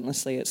bullied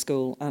relentlessly at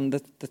school, and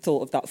the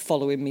thought of that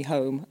following me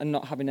home and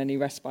not having any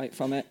respite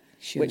from it,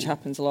 which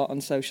happens a lot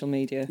on social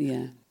media,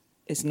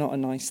 is not a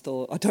nice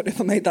thought. I don't know if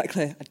I made that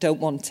clear. I don't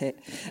want it.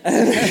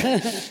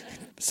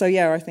 So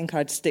yeah, I think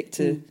I'd stick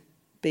to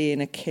being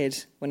a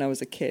kid when I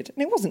was a kid.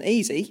 And it wasn't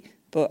easy,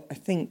 but I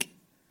think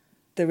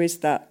there is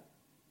that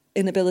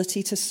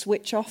inability to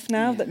switch off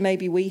now that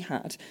maybe we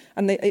had,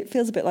 and it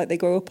feels a bit like they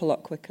grow up a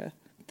lot quicker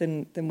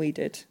than we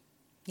did.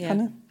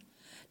 Hannah?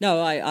 No,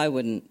 I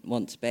wouldn't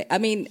want to be. I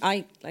mean,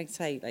 I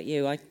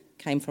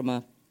came from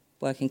a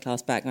working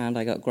class background.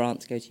 I got a grant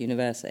to go to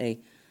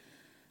university.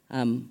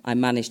 I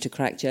managed to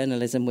crack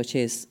journalism, which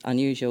is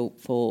unusual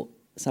for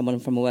someone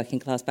from a working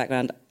class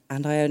background,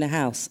 and I own a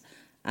house.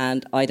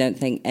 And I don't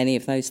think any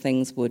of those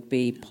things would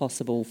be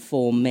possible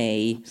for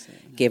me,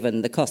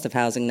 given the cost of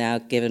housing now,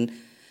 given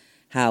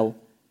how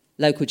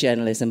local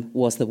journalism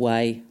was the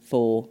way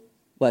for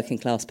working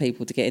class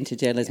people to get into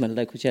journalism, and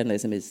local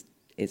journalism is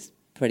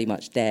pretty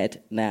much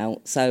dead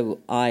now. So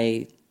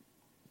I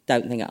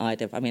don't think I'd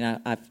have. I mean,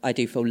 I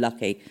do feel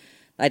lucky.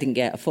 I didn't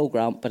get a full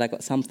grant, but I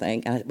got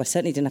something, and I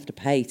certainly didn't have to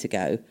pay to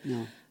go.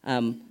 No.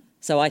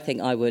 So I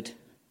think I would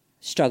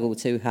struggle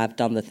to have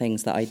done the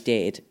things that I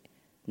did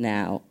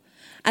now.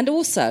 And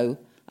also,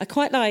 I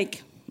quite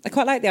like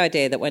the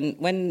idea that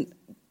when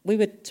we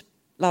were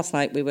last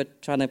night we were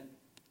trying to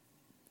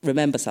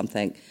remember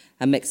something,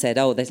 and Mick said,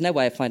 "Oh, there's no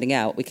way of finding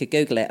out. We could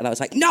Google it." And I was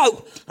like,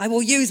 "No, I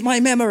will use my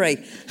memory.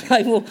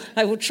 I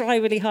will try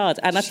really hard."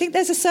 And I think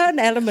there's a certain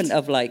element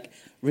of like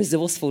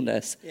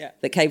resourcefulness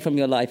that came from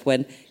your life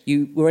when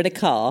you were in a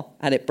car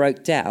and it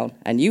broke down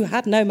and you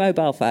had no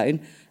mobile phone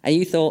and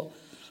you thought,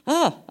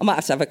 I might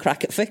have to have a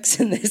crack at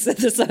fixing this at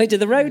the side of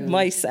the road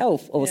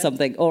myself or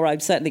something, or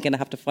I'm certainly going to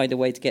have to find a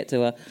way to get to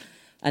her.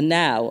 And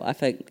now I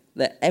think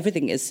that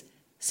everything is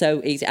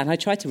so easy, and I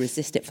tried to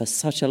resist it for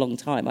such a long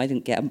time. I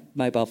didn't get a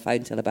mobile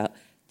phone till about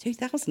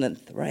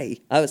 2003.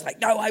 I was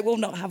like, no, I will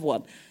not have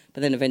one.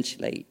 But then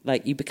eventually,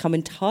 like, you become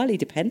entirely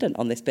dependent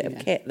on this bit of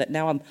kit that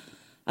now I'm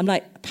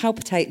like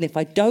palpitating if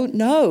I don't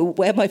know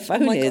where my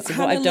phone is and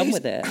what I've done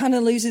with it.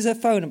 Hannah loses her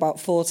phone about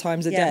 4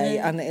 times a day,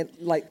 and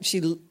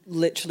she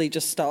literally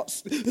just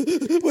starts,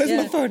 where's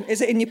my phone?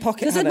 Is it in your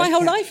pocket? Because my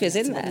whole life is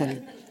in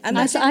there. And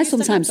I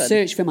sometimes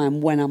search for mine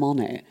when I'm on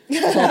it.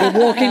 So I'll be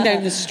walking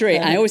down the street,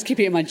 and I always keep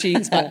it in my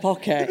jeans back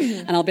pocket,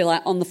 and I'll be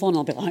like, on the phone,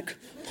 I'll be like...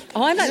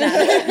 Oh, I'm like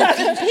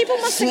that. People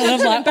must think I'm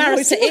like,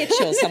 embarrassed to itch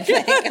or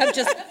something. I'm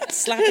just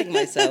slapping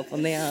myself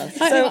on the arse.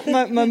 So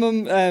my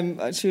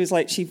mum, she was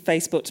like, she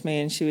Facebooked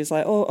me and she was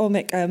like, oh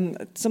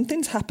Mick,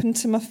 something's happened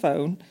to my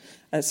phone.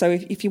 So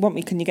if you want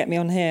me, can you get me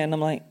on here? And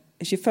I'm like,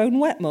 is your phone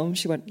wet, Mum?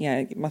 She went,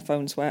 yeah, my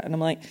phone's wet. And I'm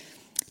like,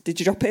 did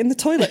you drop it in the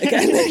toilet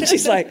again? And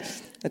she's like,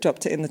 I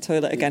dropped it in the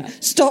toilet again.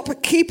 Stop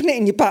keeping it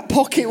in your back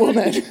pocket,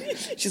 woman.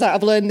 She's like,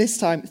 I've learned this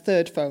time.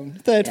 Third phone.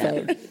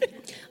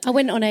 I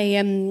went on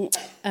a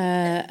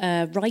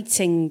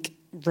writing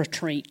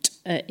retreat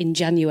in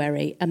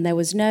January, and there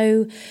was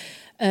no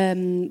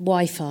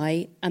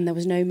Wi-Fi and there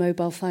was no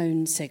mobile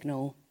phone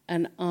signal,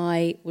 and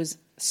I was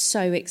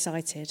so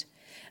excited.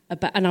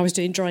 And I was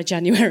doing dry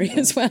January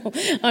as well.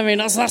 I mean,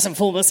 that's a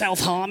form of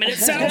self-harm in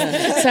itself.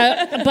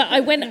 But I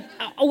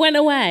went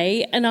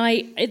away, and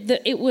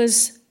it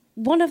was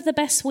one of the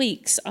best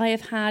weeks I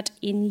have had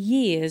in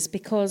years,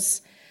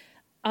 because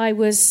I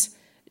was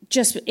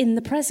just in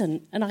the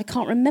present, and I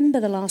can't remember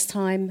the last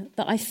time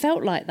that I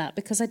felt like that,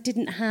 because I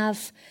didn't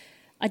have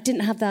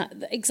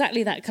that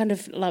exactly that kind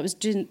of, like, I was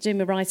doing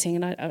my writing,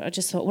 and I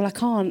just thought, well, I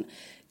can't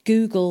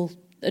Google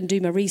and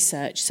do my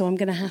research, so I'm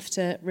going to have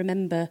to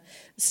remember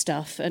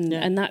stuff, and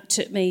that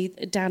took me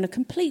down a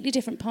completely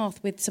different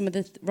path with some of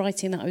the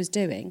writing that I was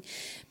doing.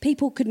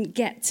 People couldn't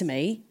get to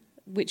me,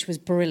 which was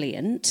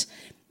brilliant,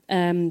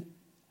 and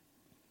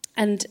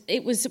I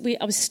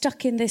was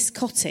stuck in this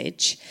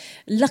cottage,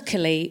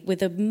 luckily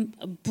with a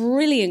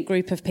brilliant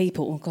group of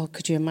people. Oh God,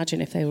 could you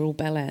imagine if they were all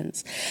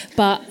bellends?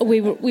 But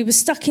we were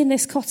stuck in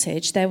this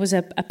cottage. There was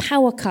a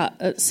power cut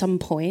at some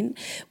point.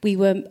 We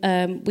were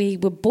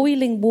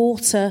boiling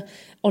water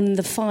on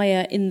the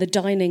fire in the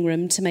dining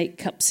room to make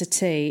cups of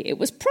tea. It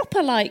was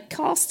proper like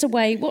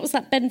Castaway. What was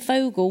that, Ben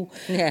Fogle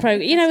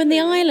in the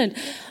island?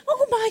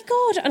 Oh my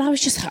God! And I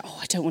was just like,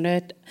 I don't want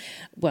to.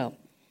 Well,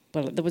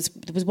 there was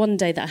one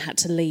day that I had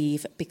to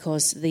leave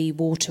because the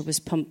water was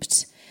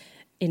pumped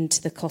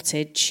into the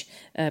cottage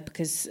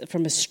because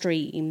from a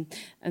stream,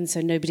 and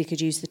so nobody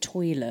could use the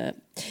toilet.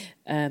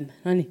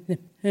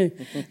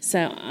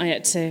 So I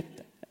had to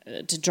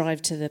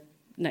drive to the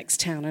next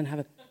town and have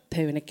a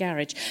poo in a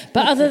garage.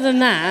 But other than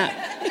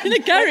that, in a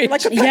garage,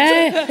 like a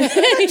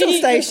petrol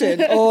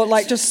station, or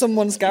like just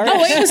someone's garage.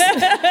 Oh, it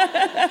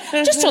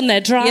was just on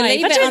their drive. You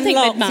leave I don't it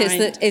unlocked. think they'd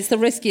mind. It's the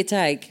risk you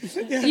take.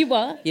 You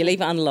what? You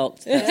leave it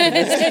unlocked. That's the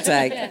risk you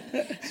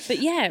take. But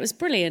yeah, it was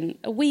brilliant.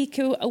 A week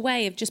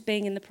away of just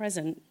being in the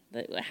present.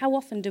 How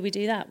often do we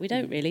do that? We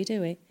don't really,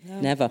 do we?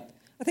 No. Never.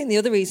 I think the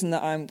other reason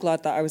that I'm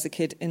glad that I was a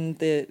kid in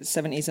the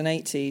 70s and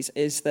 80s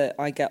is that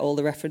I get all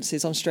the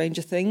references on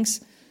Stranger Things.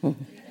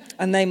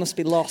 And they must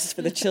be lost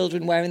for the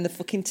children wearing the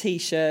fucking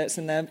T-shirts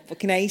and their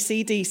fucking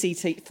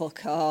AC/DC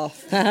fuck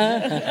off.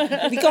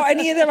 Have you got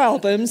any of their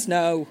albums?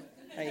 No.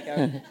 There you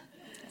go.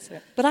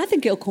 But I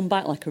think it'll come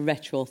back like a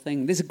retro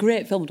thing. There's a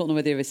great film, I don't know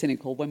whether you've ever seen it,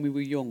 called When We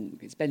Were Young.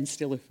 It's Ben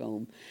Stiller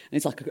film. And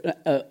it's like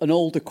an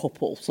older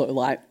couple, sort of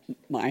like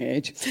my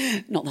age,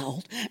 not that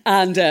old.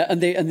 And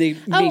they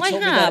meet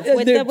up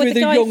with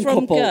the guy young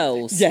from couple.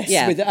 Girls. Yes,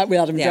 yeah. with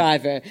Adam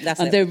Driver. That's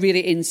and it. they're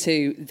really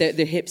into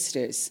the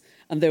hipsters.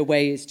 And their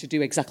way is to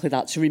do exactly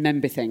that, to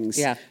remember things.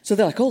 Yeah. So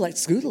they're like,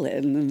 let's Google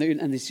it. And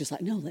it's just like,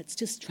 no, let's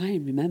just try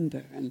and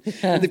remember. And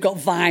they've got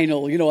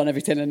vinyl, and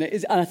everything. And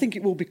I think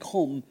it will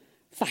become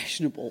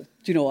fashionable,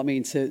 do you know what I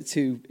mean,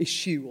 to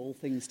eschew all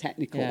things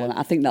technical. Yeah. And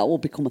I think that will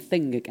become a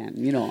thing again,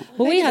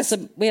 Well, we had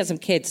some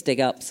kids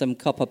dig up some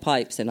copper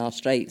pipes in our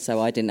street,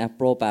 so I didn't have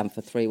broadband for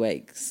 3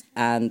 weeks.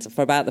 And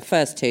for about the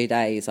first 2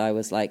 days, I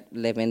was like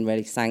living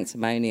really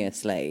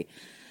sanctimoniously.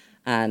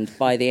 And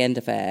by the end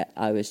of it,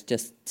 I was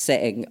just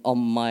sitting on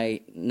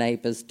my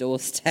neighbour's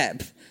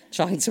doorstep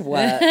trying to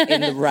work in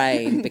the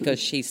rain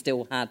because she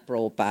still had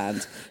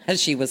broadband and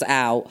she was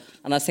out.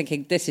 And I was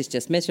thinking, this is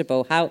just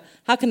miserable. How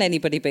can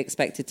anybody be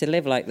expected to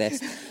live like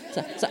this?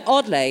 So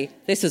oddly,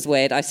 this was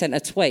weird. I sent a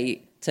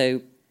tweet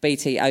to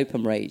BT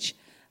Openreach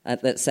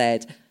that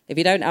said, if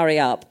you don't hurry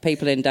up,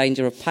 people are in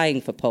danger of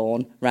paying for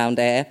porn round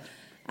here.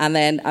 And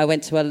then I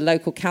went to a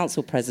local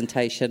council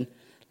presentation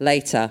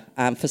later,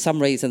 for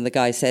some reason the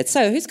guy said,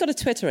 so who's got a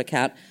Twitter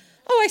account?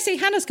 Oh, I see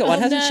Hannah's got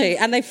one, hasn't she?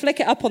 And they flick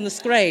it up on the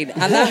screen,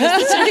 and that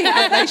was the tweet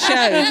that they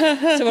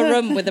showed to a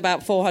room with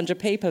about 400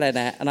 people in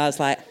it. And I was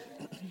like,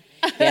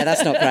 yeah,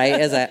 that's not great,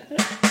 is it?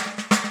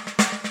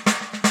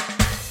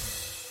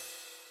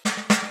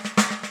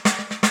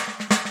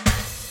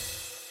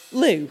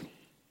 Lou.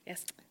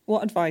 Yes.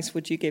 What advice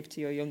would you give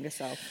to your younger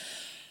self?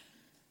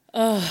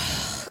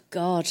 Oh,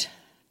 God.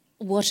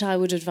 What I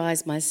would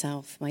advise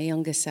myself, my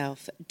younger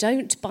self,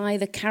 don't buy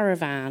the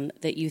caravan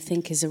that you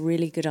think is a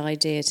really good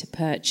idea to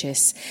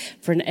purchase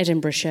for an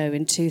Edinburgh show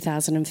in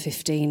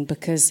 2015,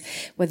 because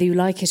whether you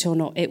like it or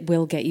not, it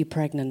will get you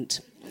pregnant.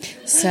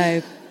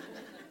 So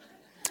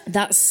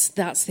that's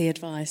the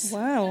advice.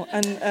 Wow.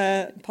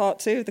 And part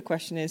two of the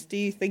question is, do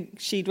you think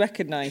she'd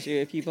recognise you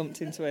if you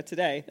bumped into her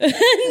today?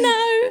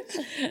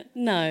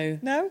 No.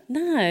 No?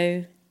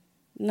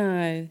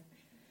 No.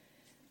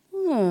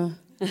 Oh.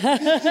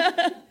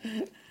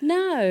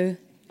 No,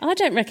 I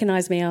don't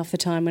recognise me half the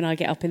time when I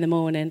get up in the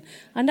morning.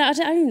 I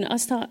don't.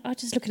 I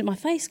just looking at my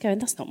face going,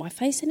 that's not my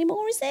face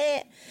anymore, is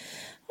it?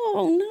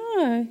 Oh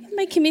no, you're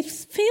making me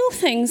feel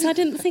things I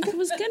didn't think I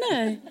was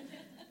gonna.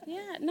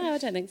 Yeah, no, I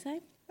don't think so.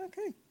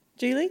 Okay.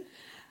 Julie?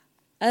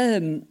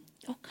 Oh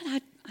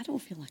God, I don't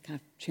feel like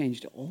I've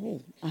changed at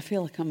all. I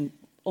feel like I'm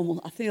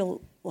almost, I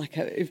feel like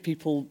if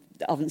people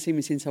haven't seen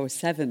me since I was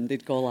 7,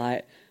 they'd go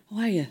like, "Oh,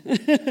 are you?" Really?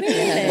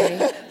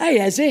 Hey,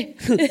 Ezzy.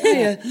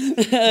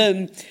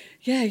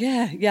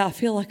 Yeah. I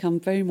feel like I'm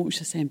very much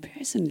the same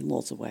person in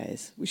lots of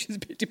ways, which is a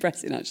bit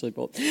depressing, actually.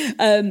 But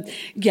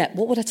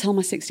what would I tell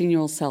my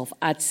 16-year-old self?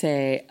 I'd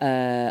say,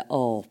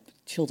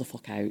 chill the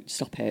fuck out.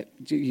 Stop it.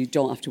 You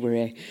don't have to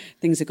worry.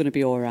 Things are going to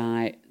be all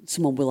right.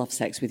 Someone will have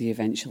sex with you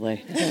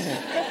eventually.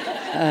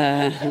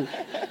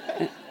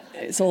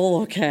 It's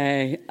all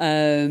okay.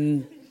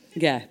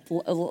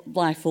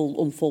 Life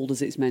will unfold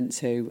as it's meant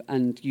to,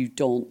 and you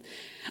don't.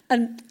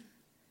 And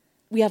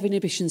we have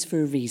inhibitions for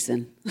a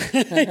reason.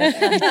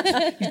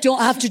 You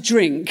don't have to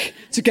drink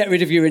to get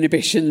rid of your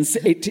inhibitions.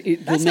 It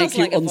will make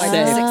you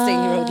unsafe.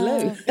 16-year-old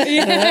Lou.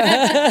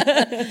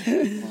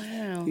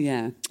 Wow.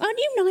 Yeah. Aren't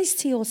you nice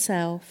to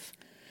yourself?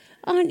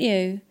 Aren't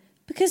you?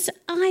 Because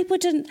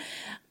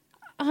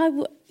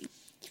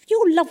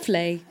you're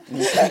lovely.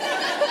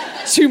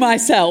 To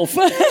myself.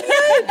 No,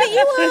 but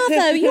you are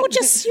though. You're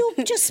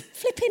just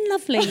flipping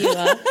lovely. You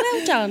are.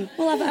 Well done.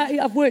 Well,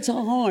 I've worked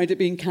hard at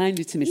being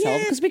kinder to myself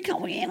because we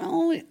can't.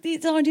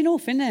 It's hard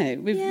enough, isn't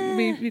it?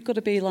 We've got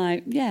to be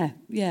like,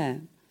 yeah.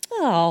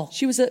 Oh,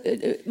 She was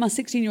my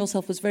 16-year-old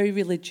self was very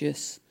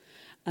religious,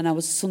 and I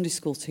was a Sunday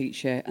school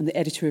teacher and the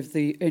editor of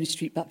the Ernest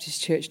Street Baptist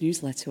Church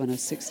newsletter when I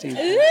was 16.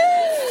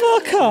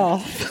 Fuck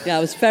off. Yeah, I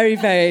was very,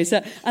 very...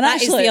 And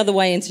that is the other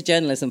way into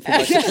journalism for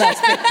most of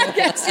class people.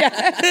 Yes,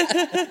 yeah.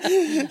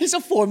 It's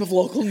a form of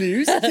local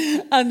news.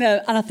 And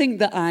I think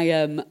that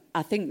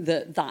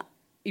that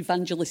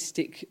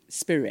evangelistic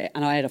spirit,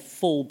 and I had a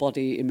full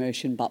body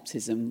immersion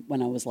baptism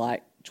when I was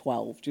like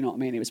 12. Do you know what I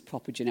mean? It was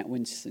proper Jeanette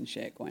Winterson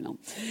shit going on.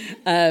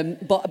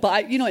 But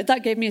I,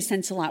 that gave me a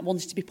sense of like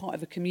wanting to be part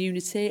of a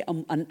community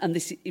and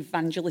this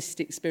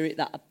evangelistic spirit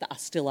that I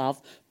still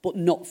have, but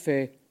not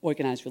for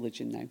organised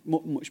religion now,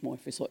 much more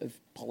for sort of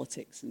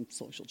politics and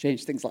social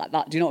change, things like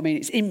that. Do you know what I mean?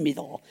 It's in me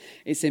though.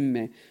 It's in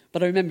me.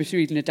 But I remember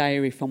reading a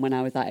diary from when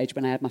I was that age,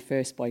 when I had my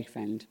first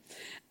boyfriend,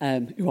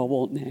 who I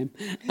won't name,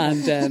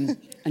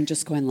 and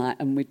just going like,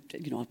 and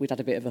we'd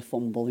had a bit of a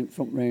fumble in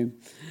front room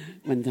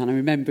one time. I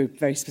remember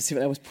very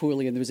specifically I was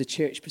poorly and there was a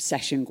church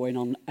procession going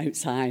on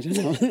outside.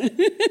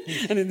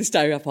 And in this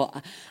diary I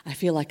thought, I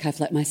feel like I've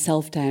let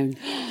myself down,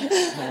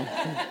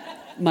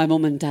 my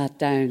mum and dad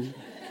down,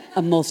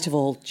 and most of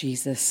all,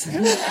 Jesus. I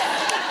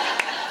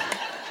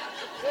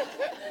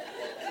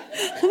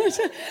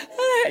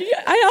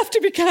have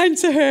to be kind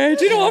to her.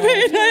 Do you know what I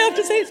mean? I have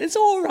to say it's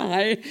all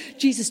right.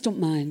 Jesus don't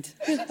mind.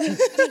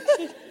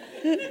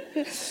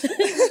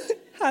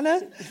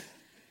 Hannah?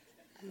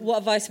 What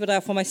advice would I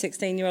have for my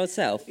 16-year-old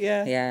self?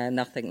 Yeah. Yeah,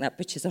 nothing. That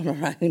bitch is on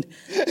her own.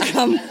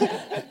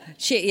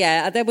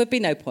 There would be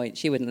no point.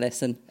 She wouldn't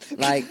listen.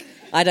 Like,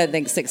 I don't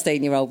think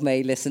 16-year-old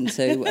me listened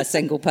to a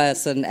single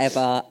person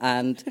ever,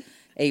 and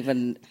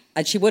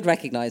she would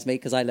recognise me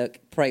because I look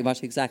pretty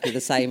much exactly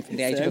the same from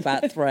the age of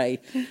about 3.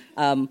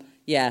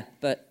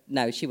 But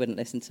no, she wouldn't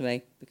listen to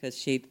me because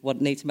she'd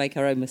need to make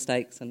her own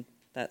mistakes, and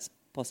that's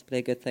possibly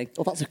a good thing.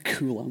 Oh, that's a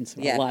cool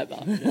answer. Yeah. I like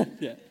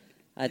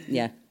that.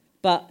 Yeah.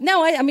 But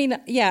no, I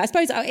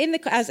suppose in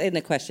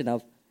the question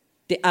of,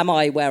 am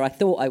I where I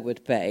thought I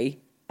would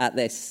be at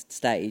this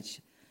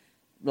stage?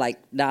 Like,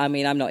 no, I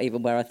mean, I'm not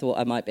even where I thought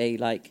I might be.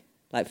 Like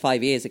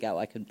 5 years ago,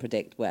 I could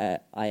predict where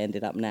I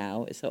ended up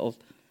now. It's sort of,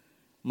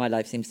 my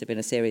life seems to have been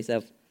a series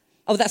of,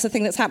 oh, that's the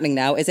thing that's happening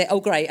now, is it? Oh,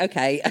 great,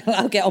 okay,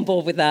 I'll get on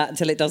board with that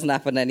until it doesn't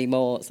happen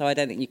anymore. So I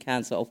don't think you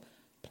can sort of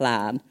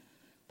plan.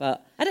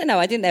 But I don't know,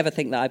 I didn't ever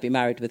think that I'd be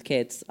married with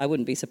kids. I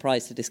wouldn't be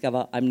surprised to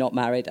discover I'm not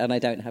married and I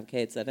don't have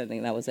kids. I don't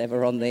think that was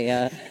ever on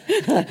the...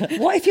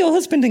 What if your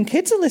husband and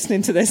kids are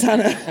listening to this,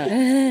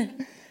 Hannah?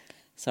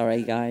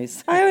 Sorry,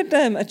 guys. I had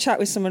a chat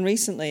with someone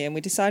recently and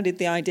we decided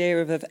the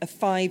idea of a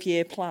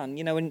 5-year plan.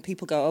 You know, when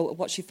people go, oh,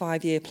 what's your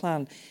 5-year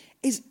plan?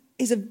 Is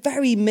a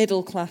very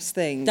middle-class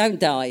thing. Don't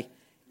die.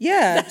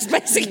 Yeah. That's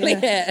basically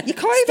it. You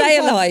can't Stay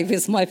alive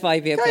is my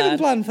 5-year plan. Can't even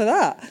plan for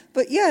that.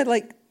 But yeah,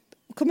 like,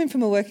 coming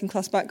from a working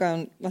class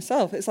background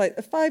myself, it's like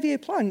a 5-year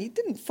plan. You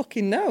didn't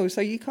fucking know,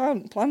 so you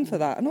can't plan for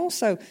that. And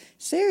also,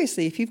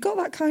 seriously, if you've got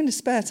that kind of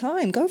spare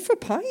time, go for a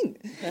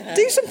pint.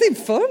 Do something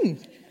fun.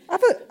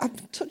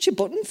 Touch a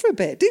button for a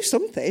bit. Do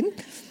something.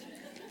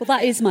 Well,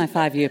 that is my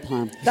 5-year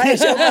plan. That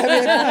is your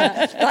 5-year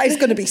plan. That is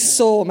going to be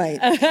sore, mate.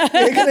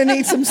 You're going to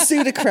need some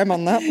Sudocrem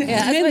on that.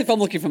 Yeah, mainly if I'm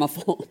looking for my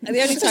phone. And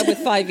the only time with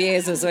 5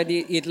 years is when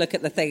you'd look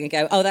at the thing and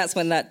go, oh, that's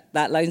when that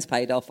loan's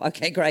paid off.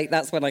 Okay, great.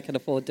 That's when I can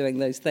afford doing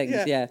those things.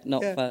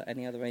 Not for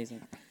any other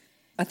reason.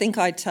 I think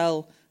I'd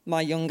tell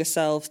my younger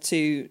self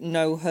to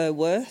know her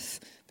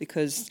worth,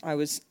 because I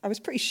was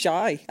pretty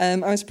shy. I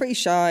was pretty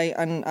shy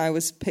and I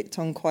was picked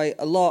on quite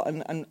a lot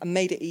and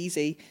made it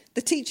easy.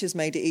 The teachers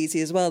made it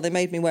easy as well. They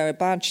made me wear a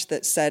badge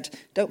that said,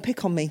 don't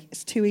pick on me,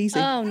 it's too easy.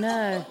 Oh,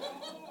 no.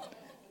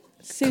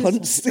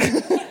 Seriously?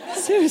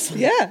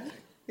 Seriously?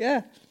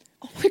 Yeah.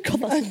 Oh, my God,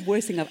 that's the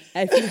worst thing I've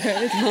ever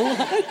heard in my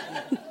life.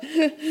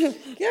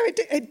 Yeah,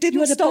 it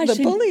didn't stop the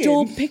bullying.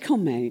 Don't pick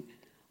on me.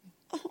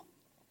 Oh,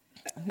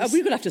 we're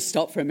going to have to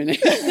stop for a minute.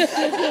 That's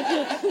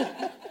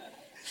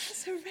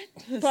horrendous.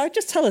 But I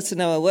just tell her to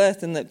know her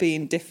worth, and that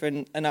being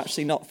different and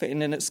actually not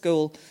fitting in at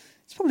school,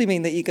 it's probably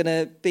mean that you're going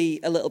to be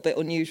a little bit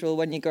unusual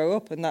when you grow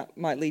up, and that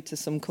might lead to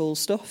some cool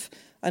stuff.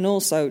 And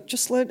also,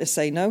 just learn to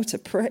say no to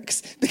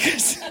pricks,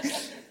 because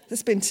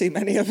there's been too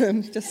many of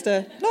them. Just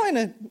not in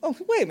a... Oh,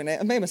 wait a minute,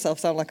 I made myself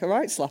sound like a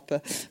right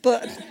slapper.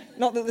 But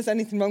not that there's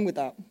anything wrong with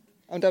that.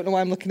 I don't know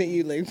why I'm looking at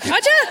you, Lou. Listen,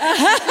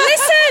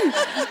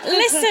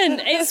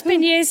 it's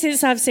been years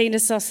since I've seen a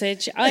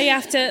sausage. I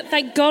have to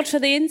thank God for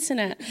the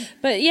internet.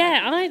 But yeah,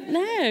 I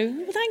know.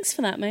 Well, thanks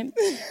for that, mate.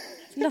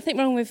 Nothing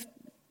wrong with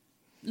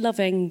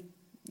loving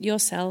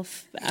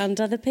yourself and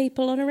other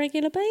people on a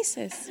regular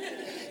basis.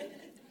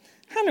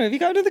 Hannah, have you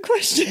got another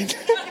question?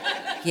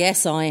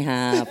 Yes, I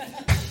have.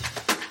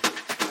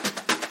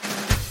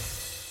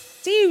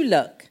 Do you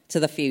look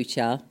to the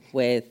future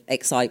with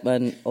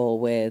excitement or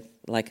with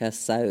like a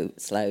so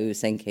slow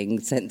sinking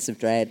sense of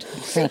dread?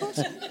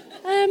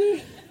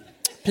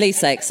 Please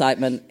say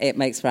excitement. It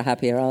makes for a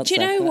happier answer.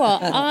 Do you know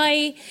what?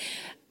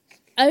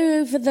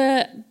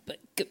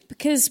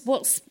 Because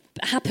what's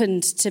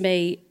happened to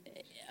me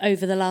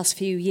over the last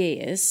few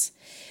years,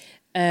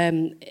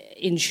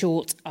 in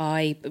short,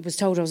 I was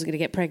told I wasn't going to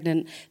get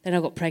pregnant, then I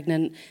got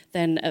pregnant,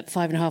 then at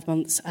 5.5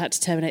 months I had to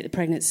terminate the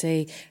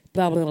pregnancy,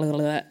 blah, blah, blah,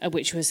 blah,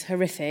 which was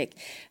horrific.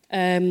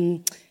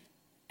 Ever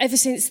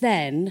since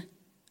then,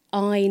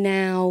 I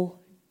now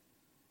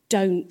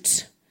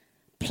don't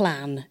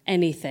plan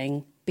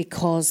anything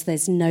because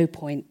there's no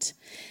point.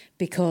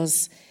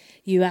 Because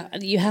you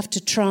have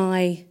to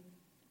try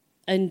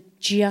and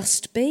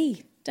just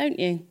be, don't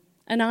you?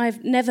 And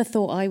I've never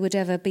thought I would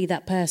ever be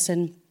that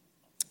person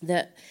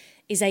that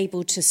is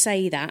able to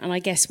say that. And I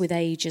guess with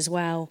age as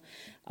well,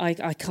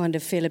 I kind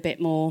of feel a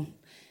bit more...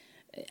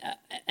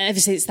 Ever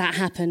since that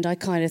happened, I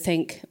kind of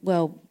think,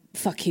 well,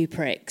 fuck you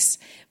pricks.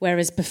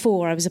 Whereas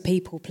before I was a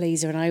people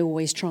pleaser and I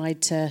always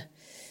tried to,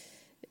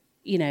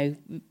 you know,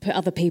 put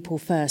other people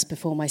first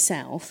before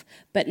myself.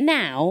 But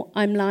now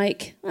I'm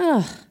like,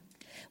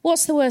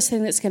 what's the worst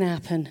thing that's going to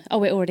happen?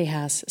 Oh, it already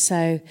has.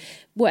 So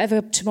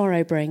whatever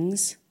tomorrow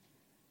brings,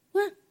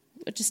 well,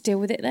 we'll just deal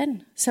with it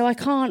then. So I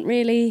can't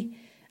really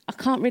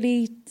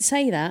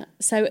say that.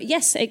 So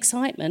yes,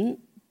 excitement,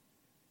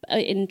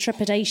 in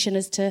trepidation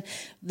as to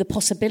the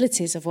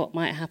possibilities of what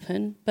might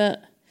happen,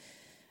 but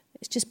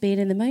it's just being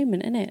in the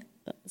moment, isn't it?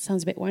 That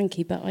sounds a bit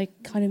wanky, but I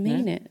kind of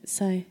mean it.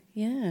 So,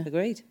 yeah.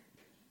 Agreed.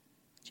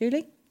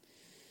 Julie?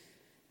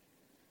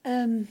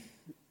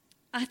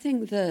 I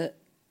think that,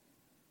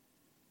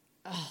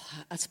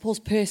 I suppose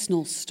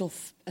personal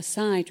stuff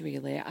aside,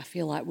 really, I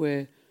feel like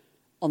we're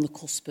on the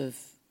cusp of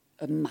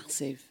a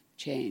massive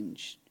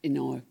change in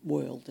our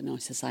world, in our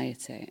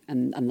society,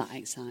 and that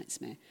excites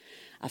me.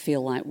 I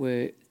feel like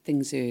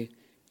things are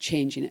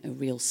changing at a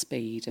real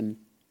speed, and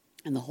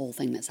the whole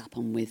thing that's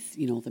happened with,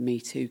 you know, the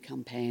Me Too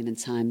campaign and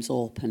Time's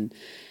Up, and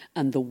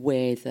the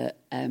way that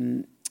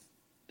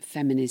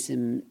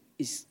feminism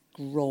is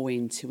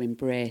growing to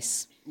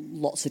embrace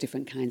lots of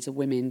different kinds of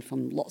women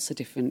from lots of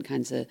different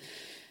kinds of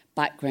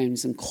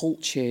backgrounds and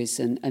cultures,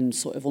 and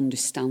sort of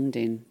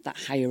understanding that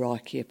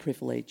hierarchy of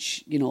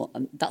privilege, you know,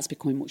 and that's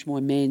becoming much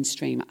more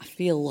mainstream. I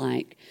feel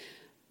like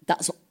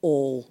that's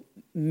all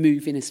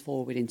moving us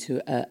forward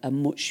into a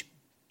much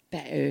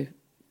better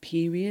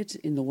period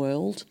in the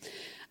world.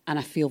 And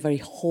I feel very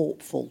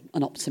hopeful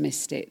and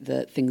optimistic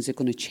that things are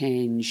going to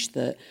change,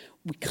 that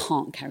we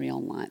can't carry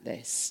on like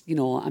this. You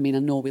know, I mean, I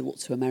know we look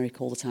to America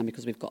all the time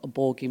because we've got a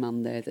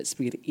bogeyman there that's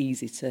really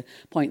easy to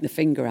point the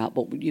finger at,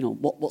 but, you know,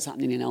 what's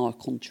happening in our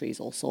country is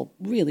also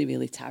really,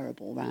 really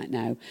terrible right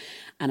now.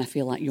 And I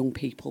feel like young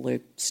people are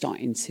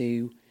starting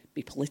to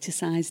be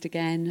politicised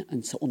again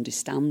and to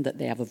understand that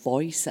they have a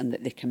voice and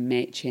that they can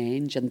make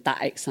change, and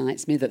that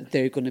excites me, that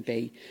they're going to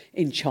be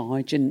in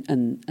charge and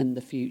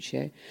the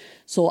future.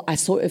 So I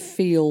sort of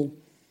feel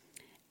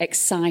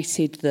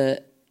excited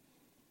that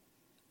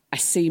I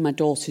see my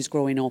daughters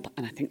growing up,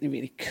 and I think they're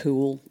really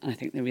cool, and I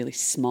think they're really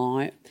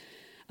smart,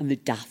 and they're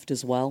daft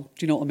as well.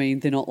 Do you know what I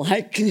mean? They're not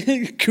like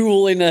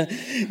cool in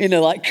a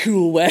like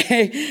cool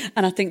way,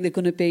 and I think they're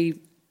going to be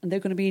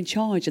in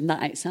charge, and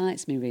that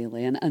excites me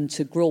really. And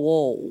to grow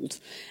old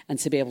and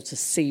to be able to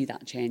see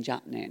that change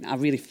happening, I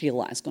really feel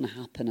like it's going to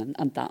happen,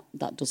 and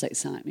that does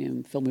excite me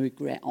and fill me with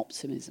great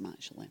optimism,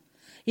 actually.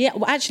 Yeah,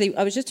 well, actually,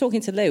 I was just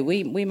talking to Lou.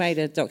 We made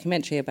a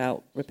documentary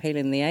about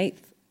repealing the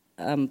Eighth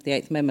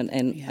Amendment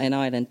in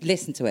Ireland.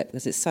 Listen to it,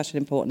 because it's such an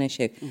important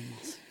issue.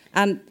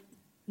 And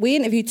we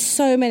interviewed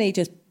so many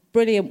just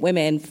brilliant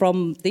women.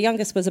 From the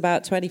youngest was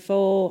about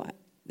 24,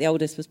 the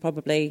oldest was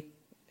probably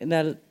in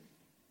their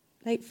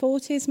late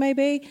 40s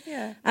maybe.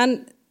 Yeah.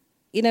 And,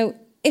 you know,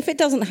 if it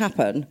doesn't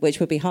happen, which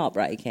would be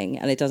heartbreaking,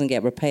 and it doesn't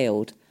get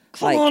repealed...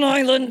 Come on,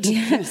 Ireland!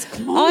 Yes,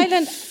 come on.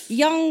 Ireland,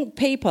 young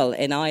people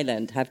in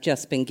Ireland have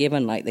just been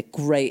given, like, the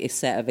greatest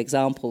set of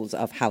examples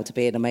of how to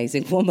be an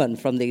amazing woman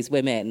from these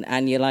women.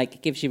 And you're like,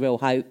 it gives you real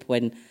hope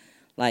when,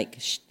 like,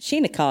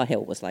 Sheena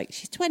Carhill was like,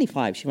 she's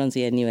 25, she runs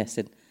the NUS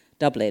in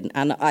Dublin.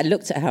 And I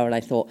looked at her and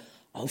I thought,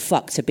 oh,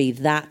 fuck, to be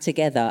that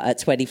together at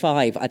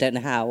 25, I don't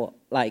know how,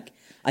 like...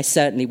 I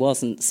certainly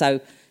wasn't. So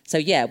So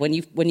yeah, when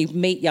you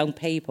meet young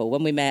people,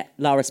 when we met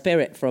Lara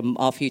Spirit from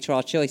Our Future,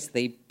 Our Choice,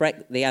 the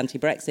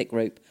anti-Brexit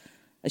group,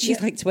 and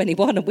she's like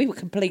 21, and we were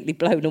completely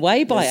blown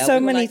away by her. So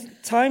many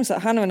times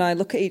that Hannah and I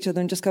look at each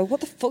other and just go, "What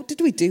the fuck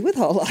did we do with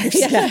our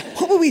lives?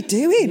 What were we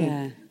doing?"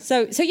 Yeah.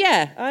 So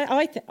yeah,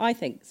 I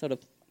think sort of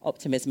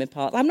optimism in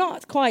part. I'm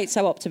not quite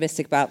so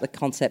optimistic about the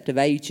concept of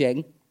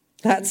ageing.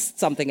 That's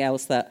something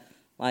else that,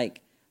 like,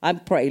 I'm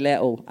pretty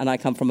little, and I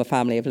come from a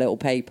family of little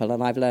people,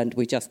 and I've learned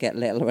we just get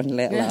littler and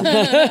littler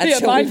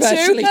until we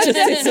virtually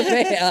just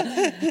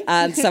disappear.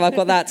 And so I've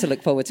got that to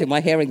look forward to.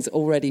 My hearing's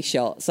already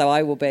shot, so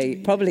I will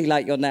be probably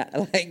like your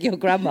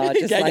grandma,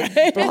 just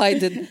like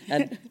blind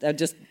and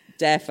just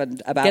deaf and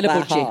about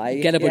that high.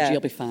 Get a budgie, you'll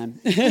be fine.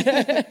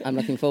 I'm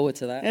looking forward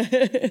to that.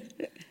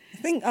 I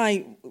think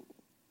I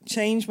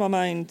change my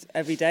mind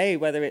every day,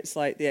 whether it's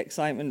like the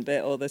excitement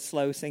bit or the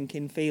slow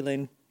sinking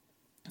feeling.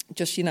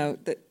 Just,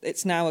 that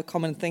it's now a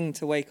common thing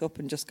to wake up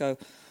and just go,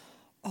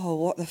 oh,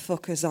 what the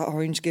fuck has that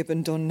orange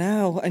gibbon done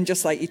now? And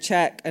just like you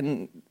check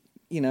and,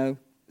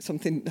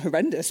 something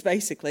horrendous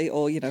basically,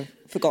 or,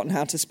 forgotten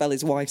how to spell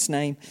his wife's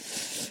name.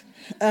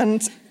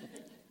 And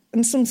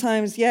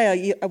sometimes,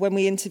 when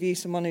we interview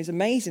someone who's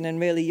amazing and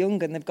really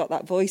young and they've got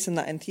that voice and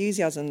that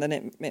enthusiasm, then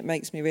it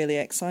makes me really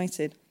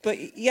excited.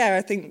 But yeah,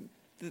 I think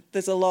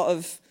there's a lot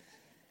of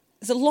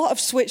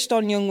switched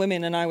on young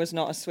women, and I was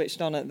not as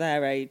switched on at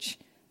their age.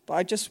 But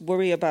I just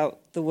worry about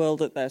the world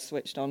that they're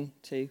switched on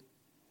to.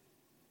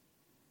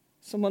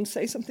 Someone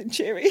say something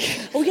cheery.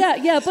 Oh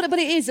yeah, but it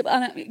is.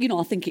 And,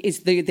 I think it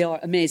is. They are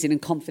amazing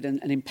and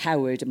confident and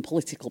empowered and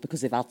political because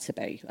they've had to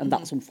be, and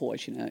that's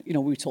unfortunate.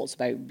 We talked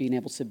about being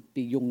able to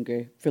be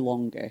younger for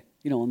longer.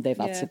 And they've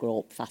had to grow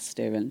up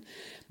faster,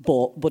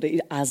 but it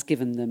has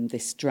given them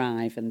this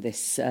drive and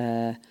this.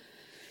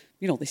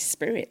 This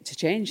spirit to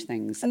change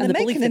things. And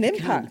they're making an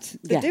impact.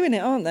 They're doing it,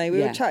 aren't they?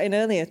 We were chatting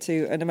earlier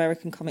to an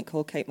American comic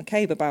called Kate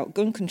McCabe about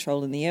gun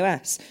control in the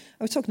US.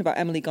 I was talking about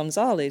Emily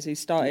Gonzalez, who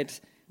started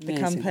the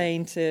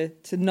campaign to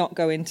not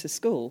go into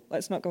school.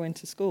 Let's not go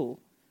into school.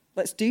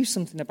 Let's do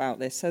something about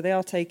this. So they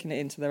are taking it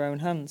into their own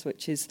hands,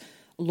 which is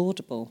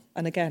laudable.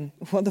 And again,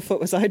 what the fuck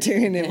was I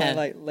doing in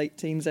my late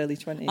teens, early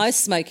 20s? I was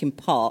smoking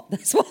pot.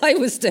 That's what I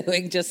was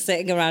doing, just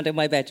sitting around in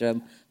my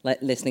bedroom,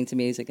 listening to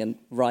music and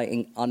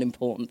writing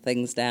unimportant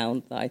things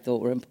down that I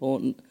thought were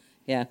important.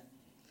 Yeah.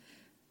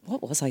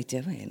 What was I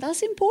doing?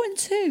 That's important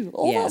too.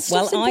 All that I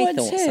stuff's important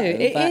thought too. so.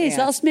 It is. Yeah.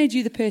 That's made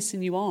you the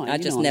person you are. I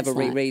just never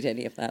reread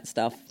any of that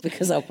stuff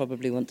because I'll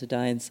probably want to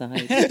die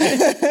inside.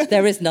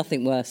 There is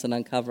nothing worse than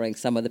uncovering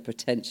some of the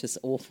pretentious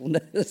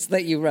awfulness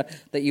that you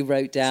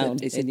wrote down.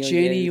 It's a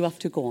journey you have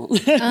to go on.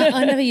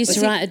 I never used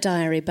to write a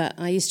diary, but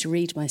I used to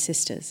read my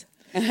sisters.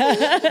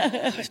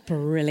 It was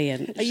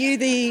brilliant. Are you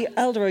the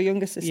elder or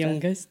younger sister?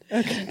 Youngest.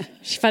 Okay.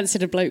 She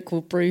fancied a bloke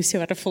called Bruce who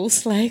had a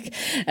false leg,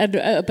 and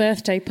at a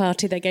birthday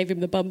party they gave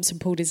him the bumps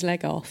and pulled his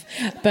leg off.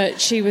 But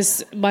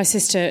my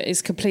sister is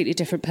a completely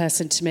different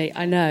person to me,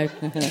 I know.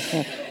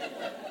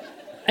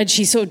 And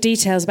she sort of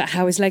details about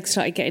how his legs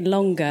started getting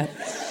longer.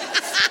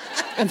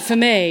 And for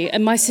me,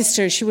 and my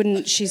sister,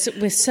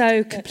 we're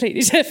so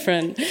completely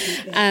different.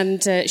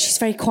 And she's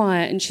very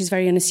quiet and she's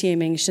very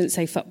unassuming. She doesn't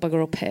say fuck, bugger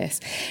or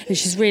piss. And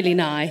she's really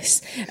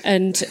nice.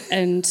 And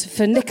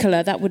for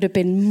Nicola, that would have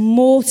been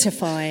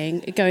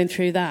mortifying going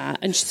through that.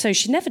 And so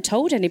she never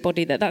told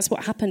anybody that that's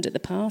what happened at the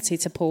party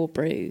to poor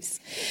Bruce.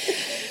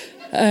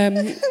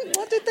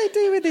 What did they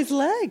do with his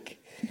leg?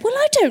 Well,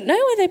 I don't know.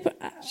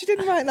 She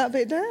didn't write that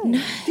bit down.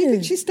 No. Do you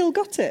think she still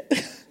got it?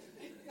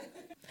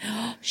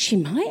 She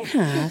might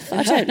have.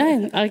 I don't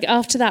know.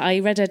 After that, I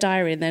read her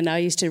diary, and then I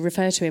used to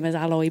refer to him as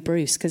Alloy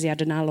Bruce because he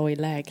had an alloy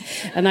leg.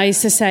 And I'd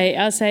say,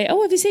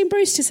 "Oh, have you seen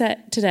Bruce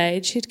today?"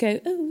 And she'd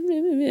go, "Oh,"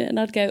 and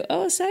I'd go,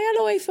 "Oh, say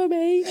Alloy for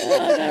me."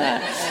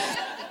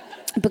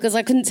 Because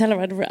I couldn't tell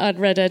her I'd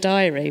read her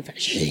diary, but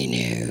she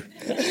knew.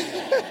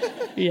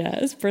 Yeah,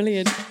 it's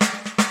brilliant.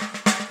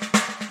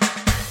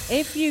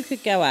 If you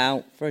could go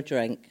out for a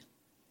drink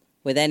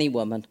with any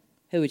woman,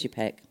 who would you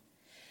pick?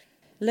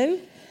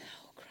 Lou?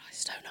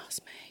 Don't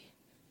ask me.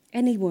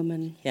 Any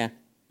woman. Yeah.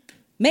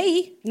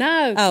 Me?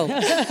 No. Oh.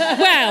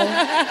 Well,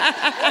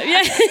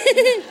 yeah.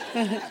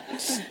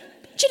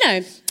 Do you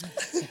know,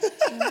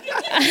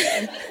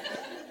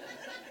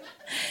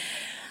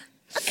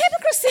 I came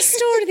across this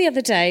story the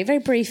other day, very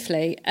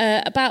briefly,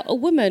 about a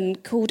woman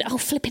called,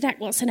 flipping heck,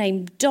 what's her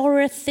name?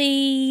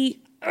 Dorothy,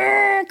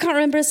 I can't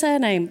remember her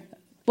surname.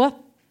 What?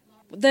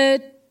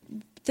 The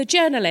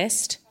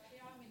journalist.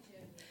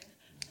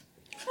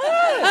 On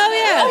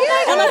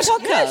a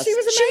podcast. Yeah, she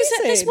was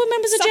amazing. This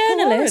woman was a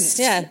journalist.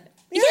 Yeah.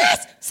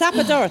 Yes.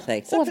 Sapper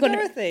Dorothy. Sapper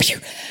Dorothy.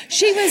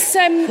 She was,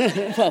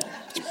 well,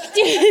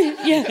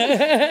 yeah.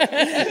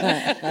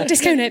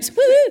 Disco nips.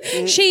 Woo!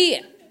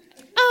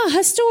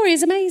 Her story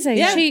is amazing.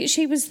 Yeah.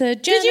 She was the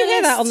journalist. Did you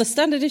hear that on the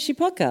Standard Issue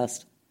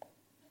podcast?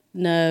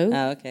 No.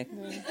 Oh, okay.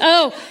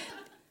 Oh,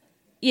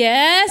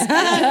 yes.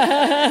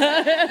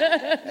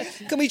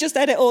 Can we just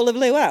edit all of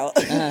Lou out?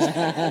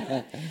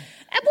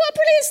 What a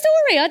brilliant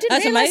story. I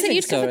didn't realise that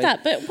you'd covered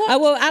story. that. But what?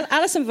 Well,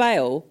 Alison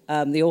Vale,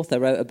 the author,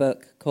 wrote a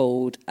book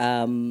called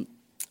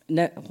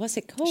No, what's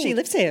it called? She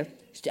lives here.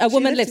 A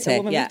woman lived here,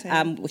 lived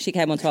yeah. here. She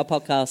came onto our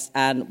podcast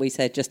and we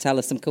said, just tell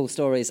us some cool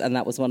stories, and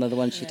that was one of the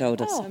ones she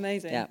told us. Oh,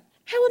 amazing. Yeah.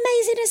 How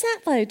amazing is that,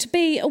 though, to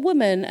be a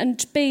woman and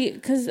to be...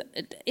 Because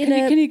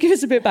Can you give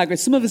us a bit of background?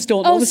 Some of us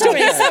don't know the story.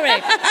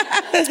 Sorry.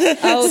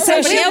 Oh,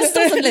 somebody else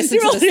doesn't listen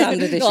to the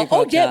Standard Issue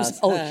podcast.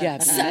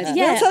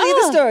 Yeah. I'll tell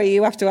you the story,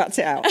 you have to act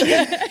it out.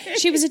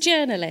 She was a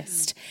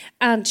journalist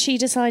and she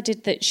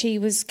decided that she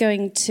was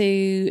going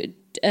to...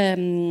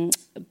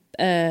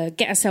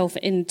 get herself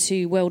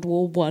into World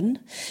War I,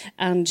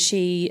 and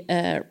she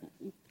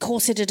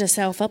corseted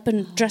herself up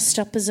and dressed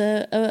up as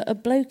a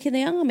bloke in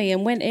the army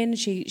and went in.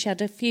 She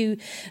had a few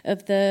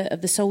of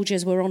the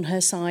soldiers were on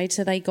her side,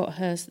 so they got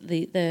her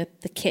the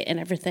kit and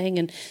everything,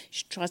 and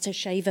she tried to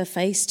shave her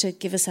face to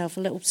give herself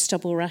a little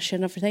stubble rash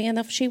and everything, and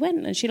off she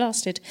went, and she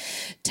lasted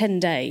 10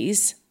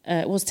 days.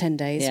 It was 10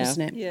 days,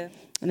 wasn't it? Yeah.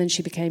 And then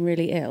she became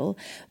really ill.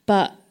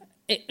 But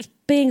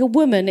being a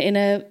woman in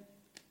a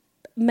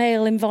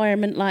male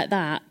environment like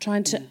that,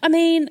 trying to... I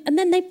mean, and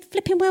then they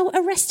flipping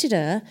arrested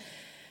her,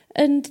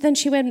 and then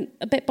she went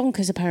a bit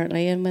bonkers,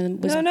 apparently, and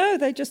was... No,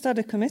 they just had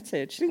her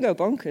committed. She didn't go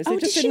bonkers. They Oh,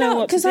 just did she didn't know not?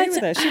 what to 'Cause do I with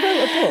her. She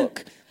wrote a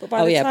book, but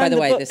by the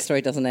way, book, this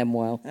story doesn't end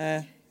well.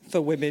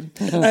 for women.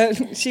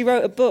 She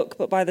wrote a book,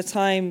 but by the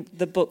time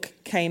the book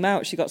came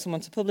out, she got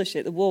someone to publish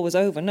it. The war was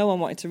over. No one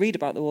wanted to read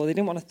about the war. They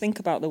didn't want to think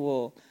about the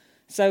war.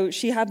 So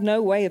she had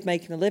no way of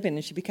making a living,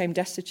 and she became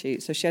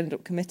destitute. So she ended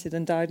up committed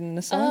and died in an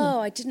asylum. Oh,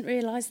 I didn't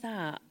realise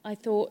that. I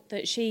thought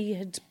that she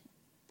had...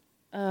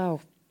 Oh.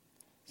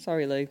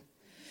 Sorry, Lou.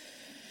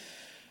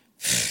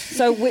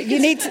 So you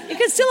need to... You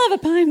can still have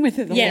a pine with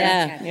her, though.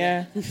 Yeah.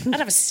 Yeah. I'd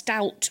have a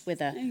stout with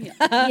her.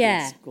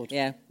 Yeah. Good.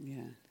 Yeah.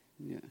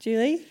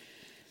 Julie?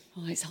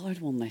 Oh, it's a hard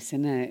one, this,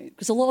 isn't it?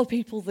 Because a lot of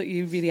people that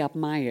you really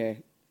admire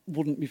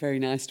wouldn't be very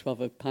nice to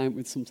have a pint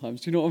with sometimes.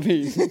 Do you know what I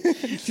mean?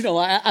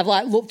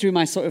 I've looked through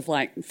my sort of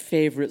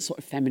favourite sort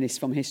of feminists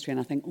from history, and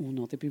I think, oh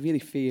no, they'd be really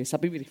fierce.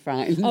 I'd be really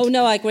frightened. Oh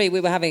no, I agree. We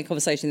were having a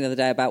conversation the other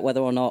day about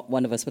whether or not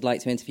one of us would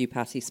like to interview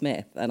Patti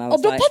Smith, and I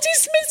was but Patti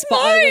Smith's but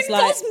mine. I was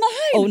like, That's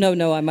mine. Oh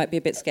no, I might be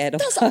a bit scared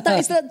of.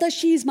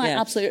 She's my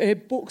Yeah. absolute. Her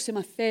books are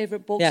my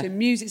favourite books. Yeah. Her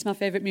music's my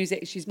favourite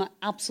music. She's my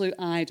absolute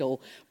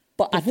idol.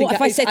 But I What think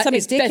if I said something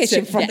it's dickish better-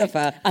 in front of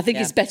her? I think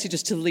Yeah. it's better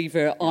just to leave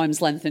her at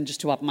arm's length and just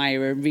to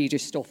admire her and read her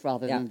stuff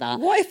rather than that.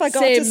 What if I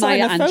got Same to sign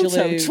Maya a photo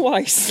Angelou.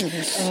 twice?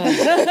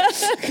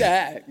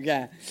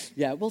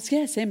 Yeah. Well,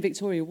 yeah, same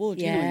Victoria Wood.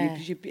 Yeah.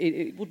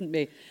 It wouldn't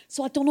be.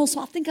 So I don't know.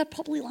 So I think I'd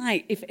probably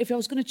if I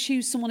was going to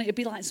choose someone, it'd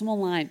be like someone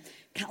like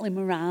Caitlin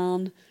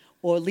Moran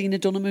or Lena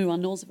Dunham, who I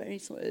know is a very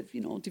sort of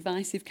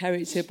divisive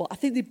character, but I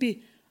think they'd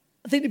be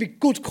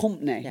good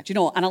company, do you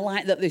know? And I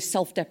like that they're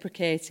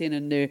self-deprecating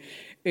and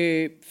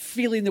they're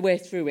feeling the way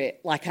through it,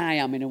 like I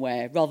am in a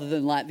way, rather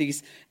than like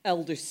these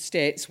elder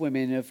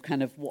stateswomen of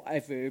kind of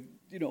whatever,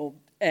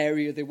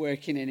 area they're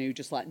working in who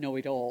just know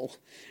it all.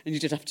 And you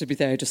just have to be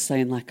there just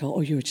saying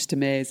oh, you're just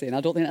amazing.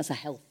 I don't think that's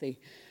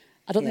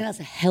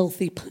a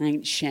healthy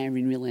pint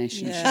sharing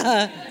relationship.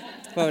 Yeah.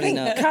 Probably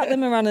not. Caitlin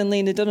Moran and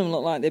Lena Dunham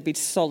look like they'd be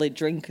solid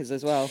drinkers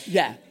as well.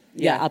 Yeah,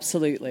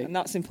 absolutely. And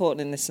that's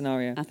important in this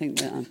scenario. I think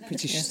that I'm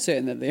pretty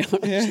certain that they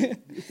are.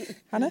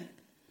 Hannah?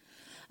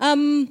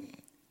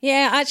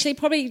 Yeah, actually,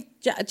 probably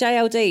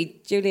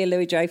JLD, Julia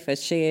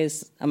Louis-Dreyfus. She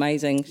is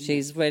amazing.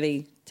 She's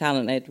really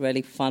talented,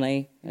 really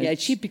funny. Yeah,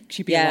 she'd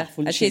be a laugh,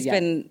 wouldn't she?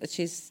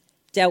 She's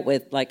dealt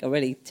with a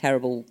really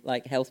terrible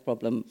health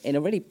problem in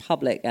a really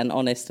public and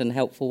honest and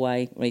helpful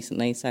way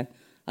recently. So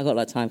I've got a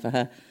lot of time for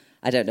her.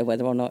 I don't know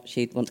whether or not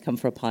she'd want to come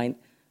for a pint.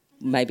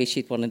 Maybe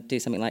she'd want to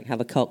do something like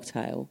have a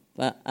cocktail.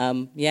 But I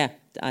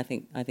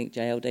think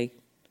JLD.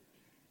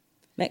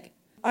 Mick?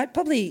 I'd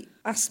probably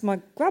ask my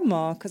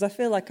grandma, because I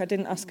feel like I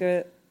didn't ask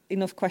her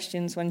enough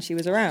questions when she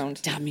was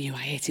around. Damn you, I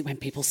hate it when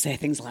people say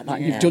things like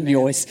that. You've done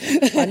yours.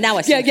 Well, now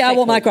I yeah, I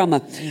want my grandma.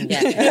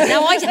 Yeah.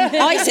 Now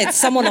I said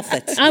someone off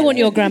it. I want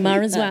your grandma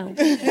as well.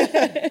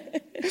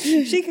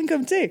 She can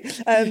come too.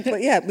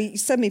 But yeah,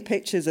 send me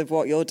pictures of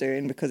what you're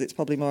doing, because it's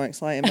probably more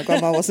exciting. My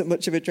grandma wasn't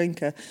much of a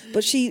drinker,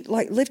 but she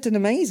lived an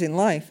amazing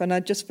life, and I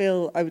just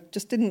feel I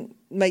just didn't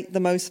make the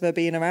most of her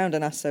being around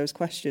and ask those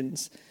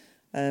questions.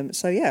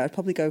 So yeah, I'd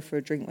probably go for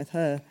a drink with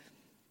her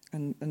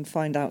and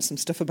find out some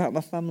stuff about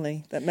my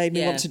family that made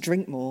me want to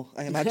drink more,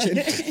 I imagine.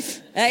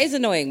 It is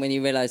annoying when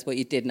you realise what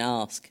you didn't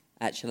ask,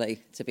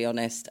 actually, to be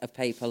honest, of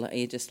people.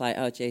 You're just like,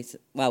 oh, Jesus.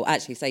 Well,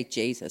 actually, say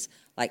Jesus.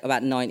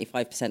 About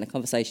 95% of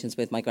conversations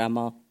with my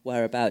grandma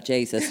were about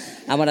Jesus.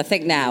 And when I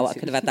think now, I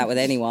could have had that with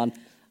anyone.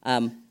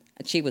 And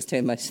she was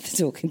doing most of the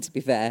talking, to be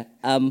fair.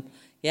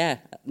 Yeah,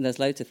 there's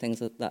loads of things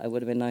that it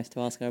would have been nice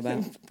to ask her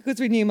about. Because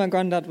we knew my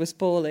granddad was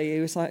poorly, he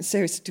was like,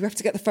 seriously, do we have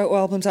to get the photo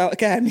albums out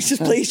again? He said,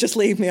 please just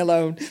leave me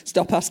alone.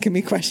 Stop asking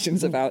me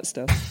questions about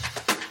stuff.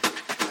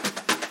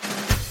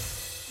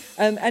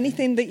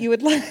 Anything that you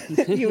would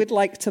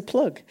like to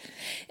plug?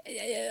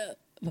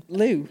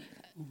 Lou?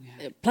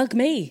 Plug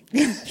me,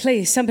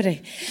 please,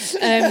 somebody.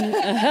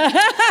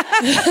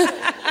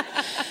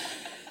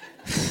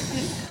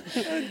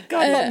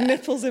 God, I've got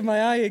nipples in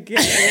my eye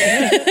again.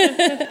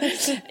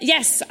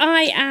 Yes,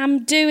 I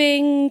am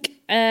doing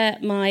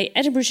my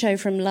Edinburgh show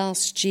from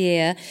last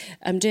year.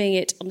 I'm doing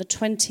it on the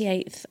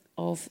 28th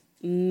of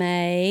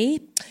May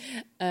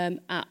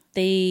at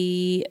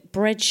the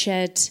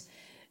Breadshed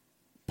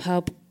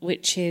pub,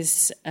 which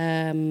is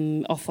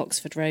off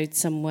Oxford Road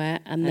somewhere,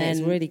 and then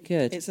it's really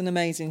good. It's an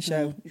amazing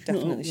show. You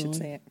definitely should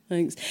see it.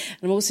 Thanks.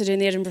 And I'm also doing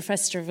the Edinburgh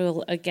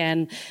Festival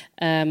again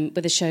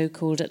with a show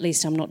called At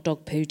Least I'm Not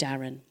Dog Poo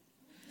Darren,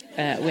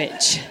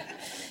 which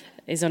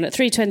is on at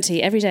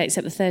 3:20 every day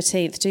except the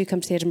 13th. Do come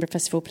to the Edinburgh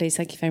Festival, please.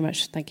 Thank you very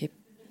much. Thank you.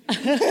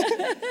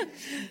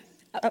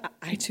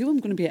 I too am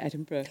going to be at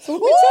Edinburgh.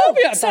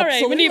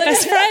 Sorry, my new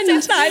best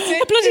friend.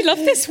 I bloody love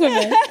this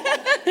woman.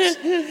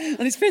 And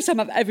it's the first time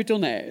I've ever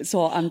done it.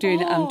 So I'm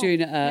doing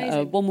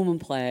a one-woman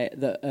play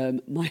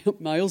that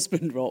my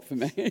husband wrote for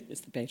me.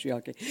 It's the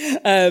patriarchy.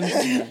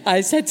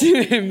 I said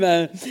to him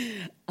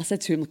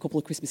a couple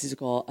of Christmases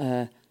ago,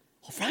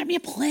 write me a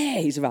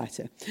play. He's a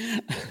writer.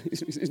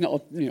 He's not a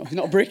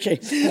brickie.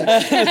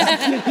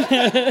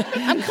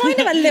 I'm kind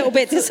of a little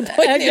bit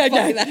disappointed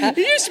by that.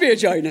 He used to be a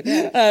joiner.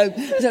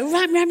 So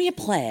write me a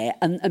play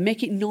and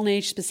make it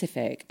non-age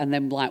specific, and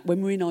then like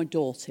when we're in our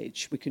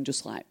dotage, we can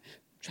just like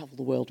travel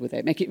the world with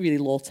it, make it really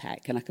low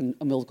tech, and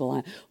we'll go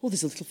like, oh,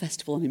 there's a little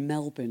festival in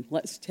Melbourne,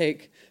 let's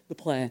take the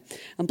play.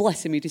 And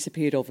bless him, he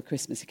disappeared over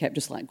Christmas. He kept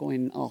just like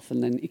going off,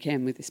 and then he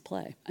came with this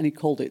play, and he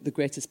called it the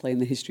greatest play in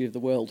the history of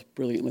the world.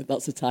 Brilliantly,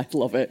 that's the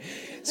title of it.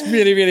 It's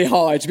really, really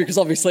hard because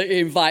obviously it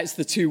invites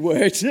the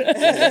two-word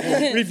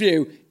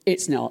review.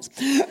 It's not.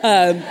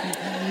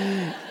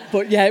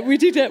 But yeah, we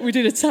did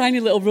a tiny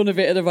little run of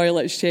it at the Royal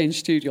Exchange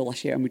Studio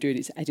last year, and we're doing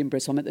it at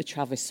Edinburgh, so I'm at the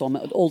Travis, so I'm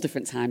at all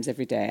different times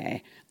every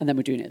day, and then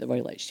we're doing it at the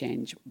Royal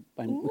Exchange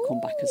when we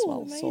come back as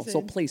well.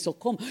 So please,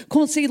 come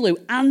and see Lou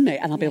and me,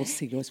 and I'll be able to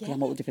see you as well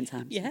at all the different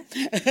times. Yeah.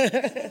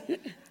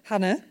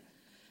 Hannah?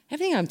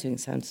 Everything I'm doing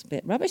sounds a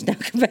bit rubbish now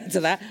compared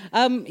to that.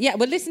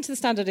 Well, listen to the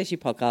Standard Issue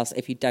podcast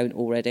if you don't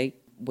already.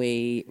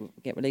 We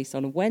get released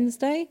on a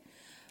Wednesday.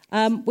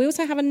 We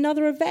also have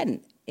another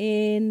event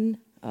in...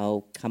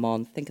 Oh, come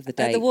on, think of the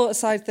date. At the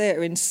Waterside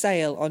Theatre in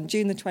Sale on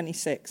June the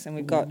 26th. And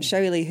we've got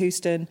Sherry Lee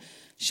Houston,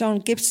 Sean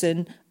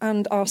Gibson,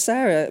 and our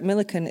Sarah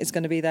Milliken is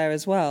going to be there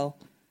as well.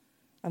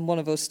 And one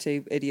of us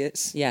two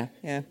idiots. Yeah.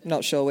 Yeah,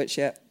 not sure which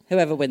yet.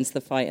 Whoever wins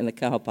the fight in the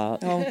car park.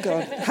 Oh,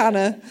 God.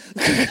 Hannah.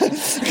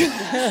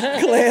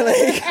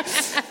 Clearly.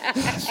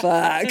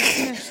 Fuck.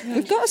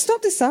 We've got to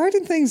stop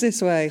deciding things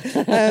this way.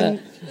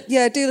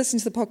 Do listen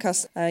to the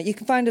podcast. You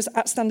can find us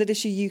at Standard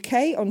Issue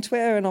UK on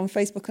Twitter and on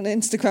Facebook and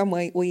Instagram,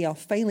 where we are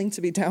failing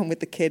to be down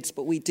with the kids,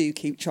 but we do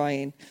keep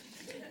trying.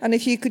 And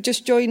if you could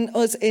just join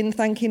us in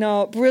thanking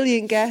our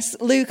brilliant guests,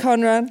 Lou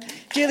Conran,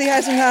 Julie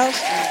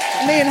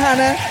Hesmondhalgh, me and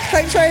Hannah.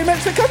 Thanks very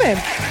much for coming.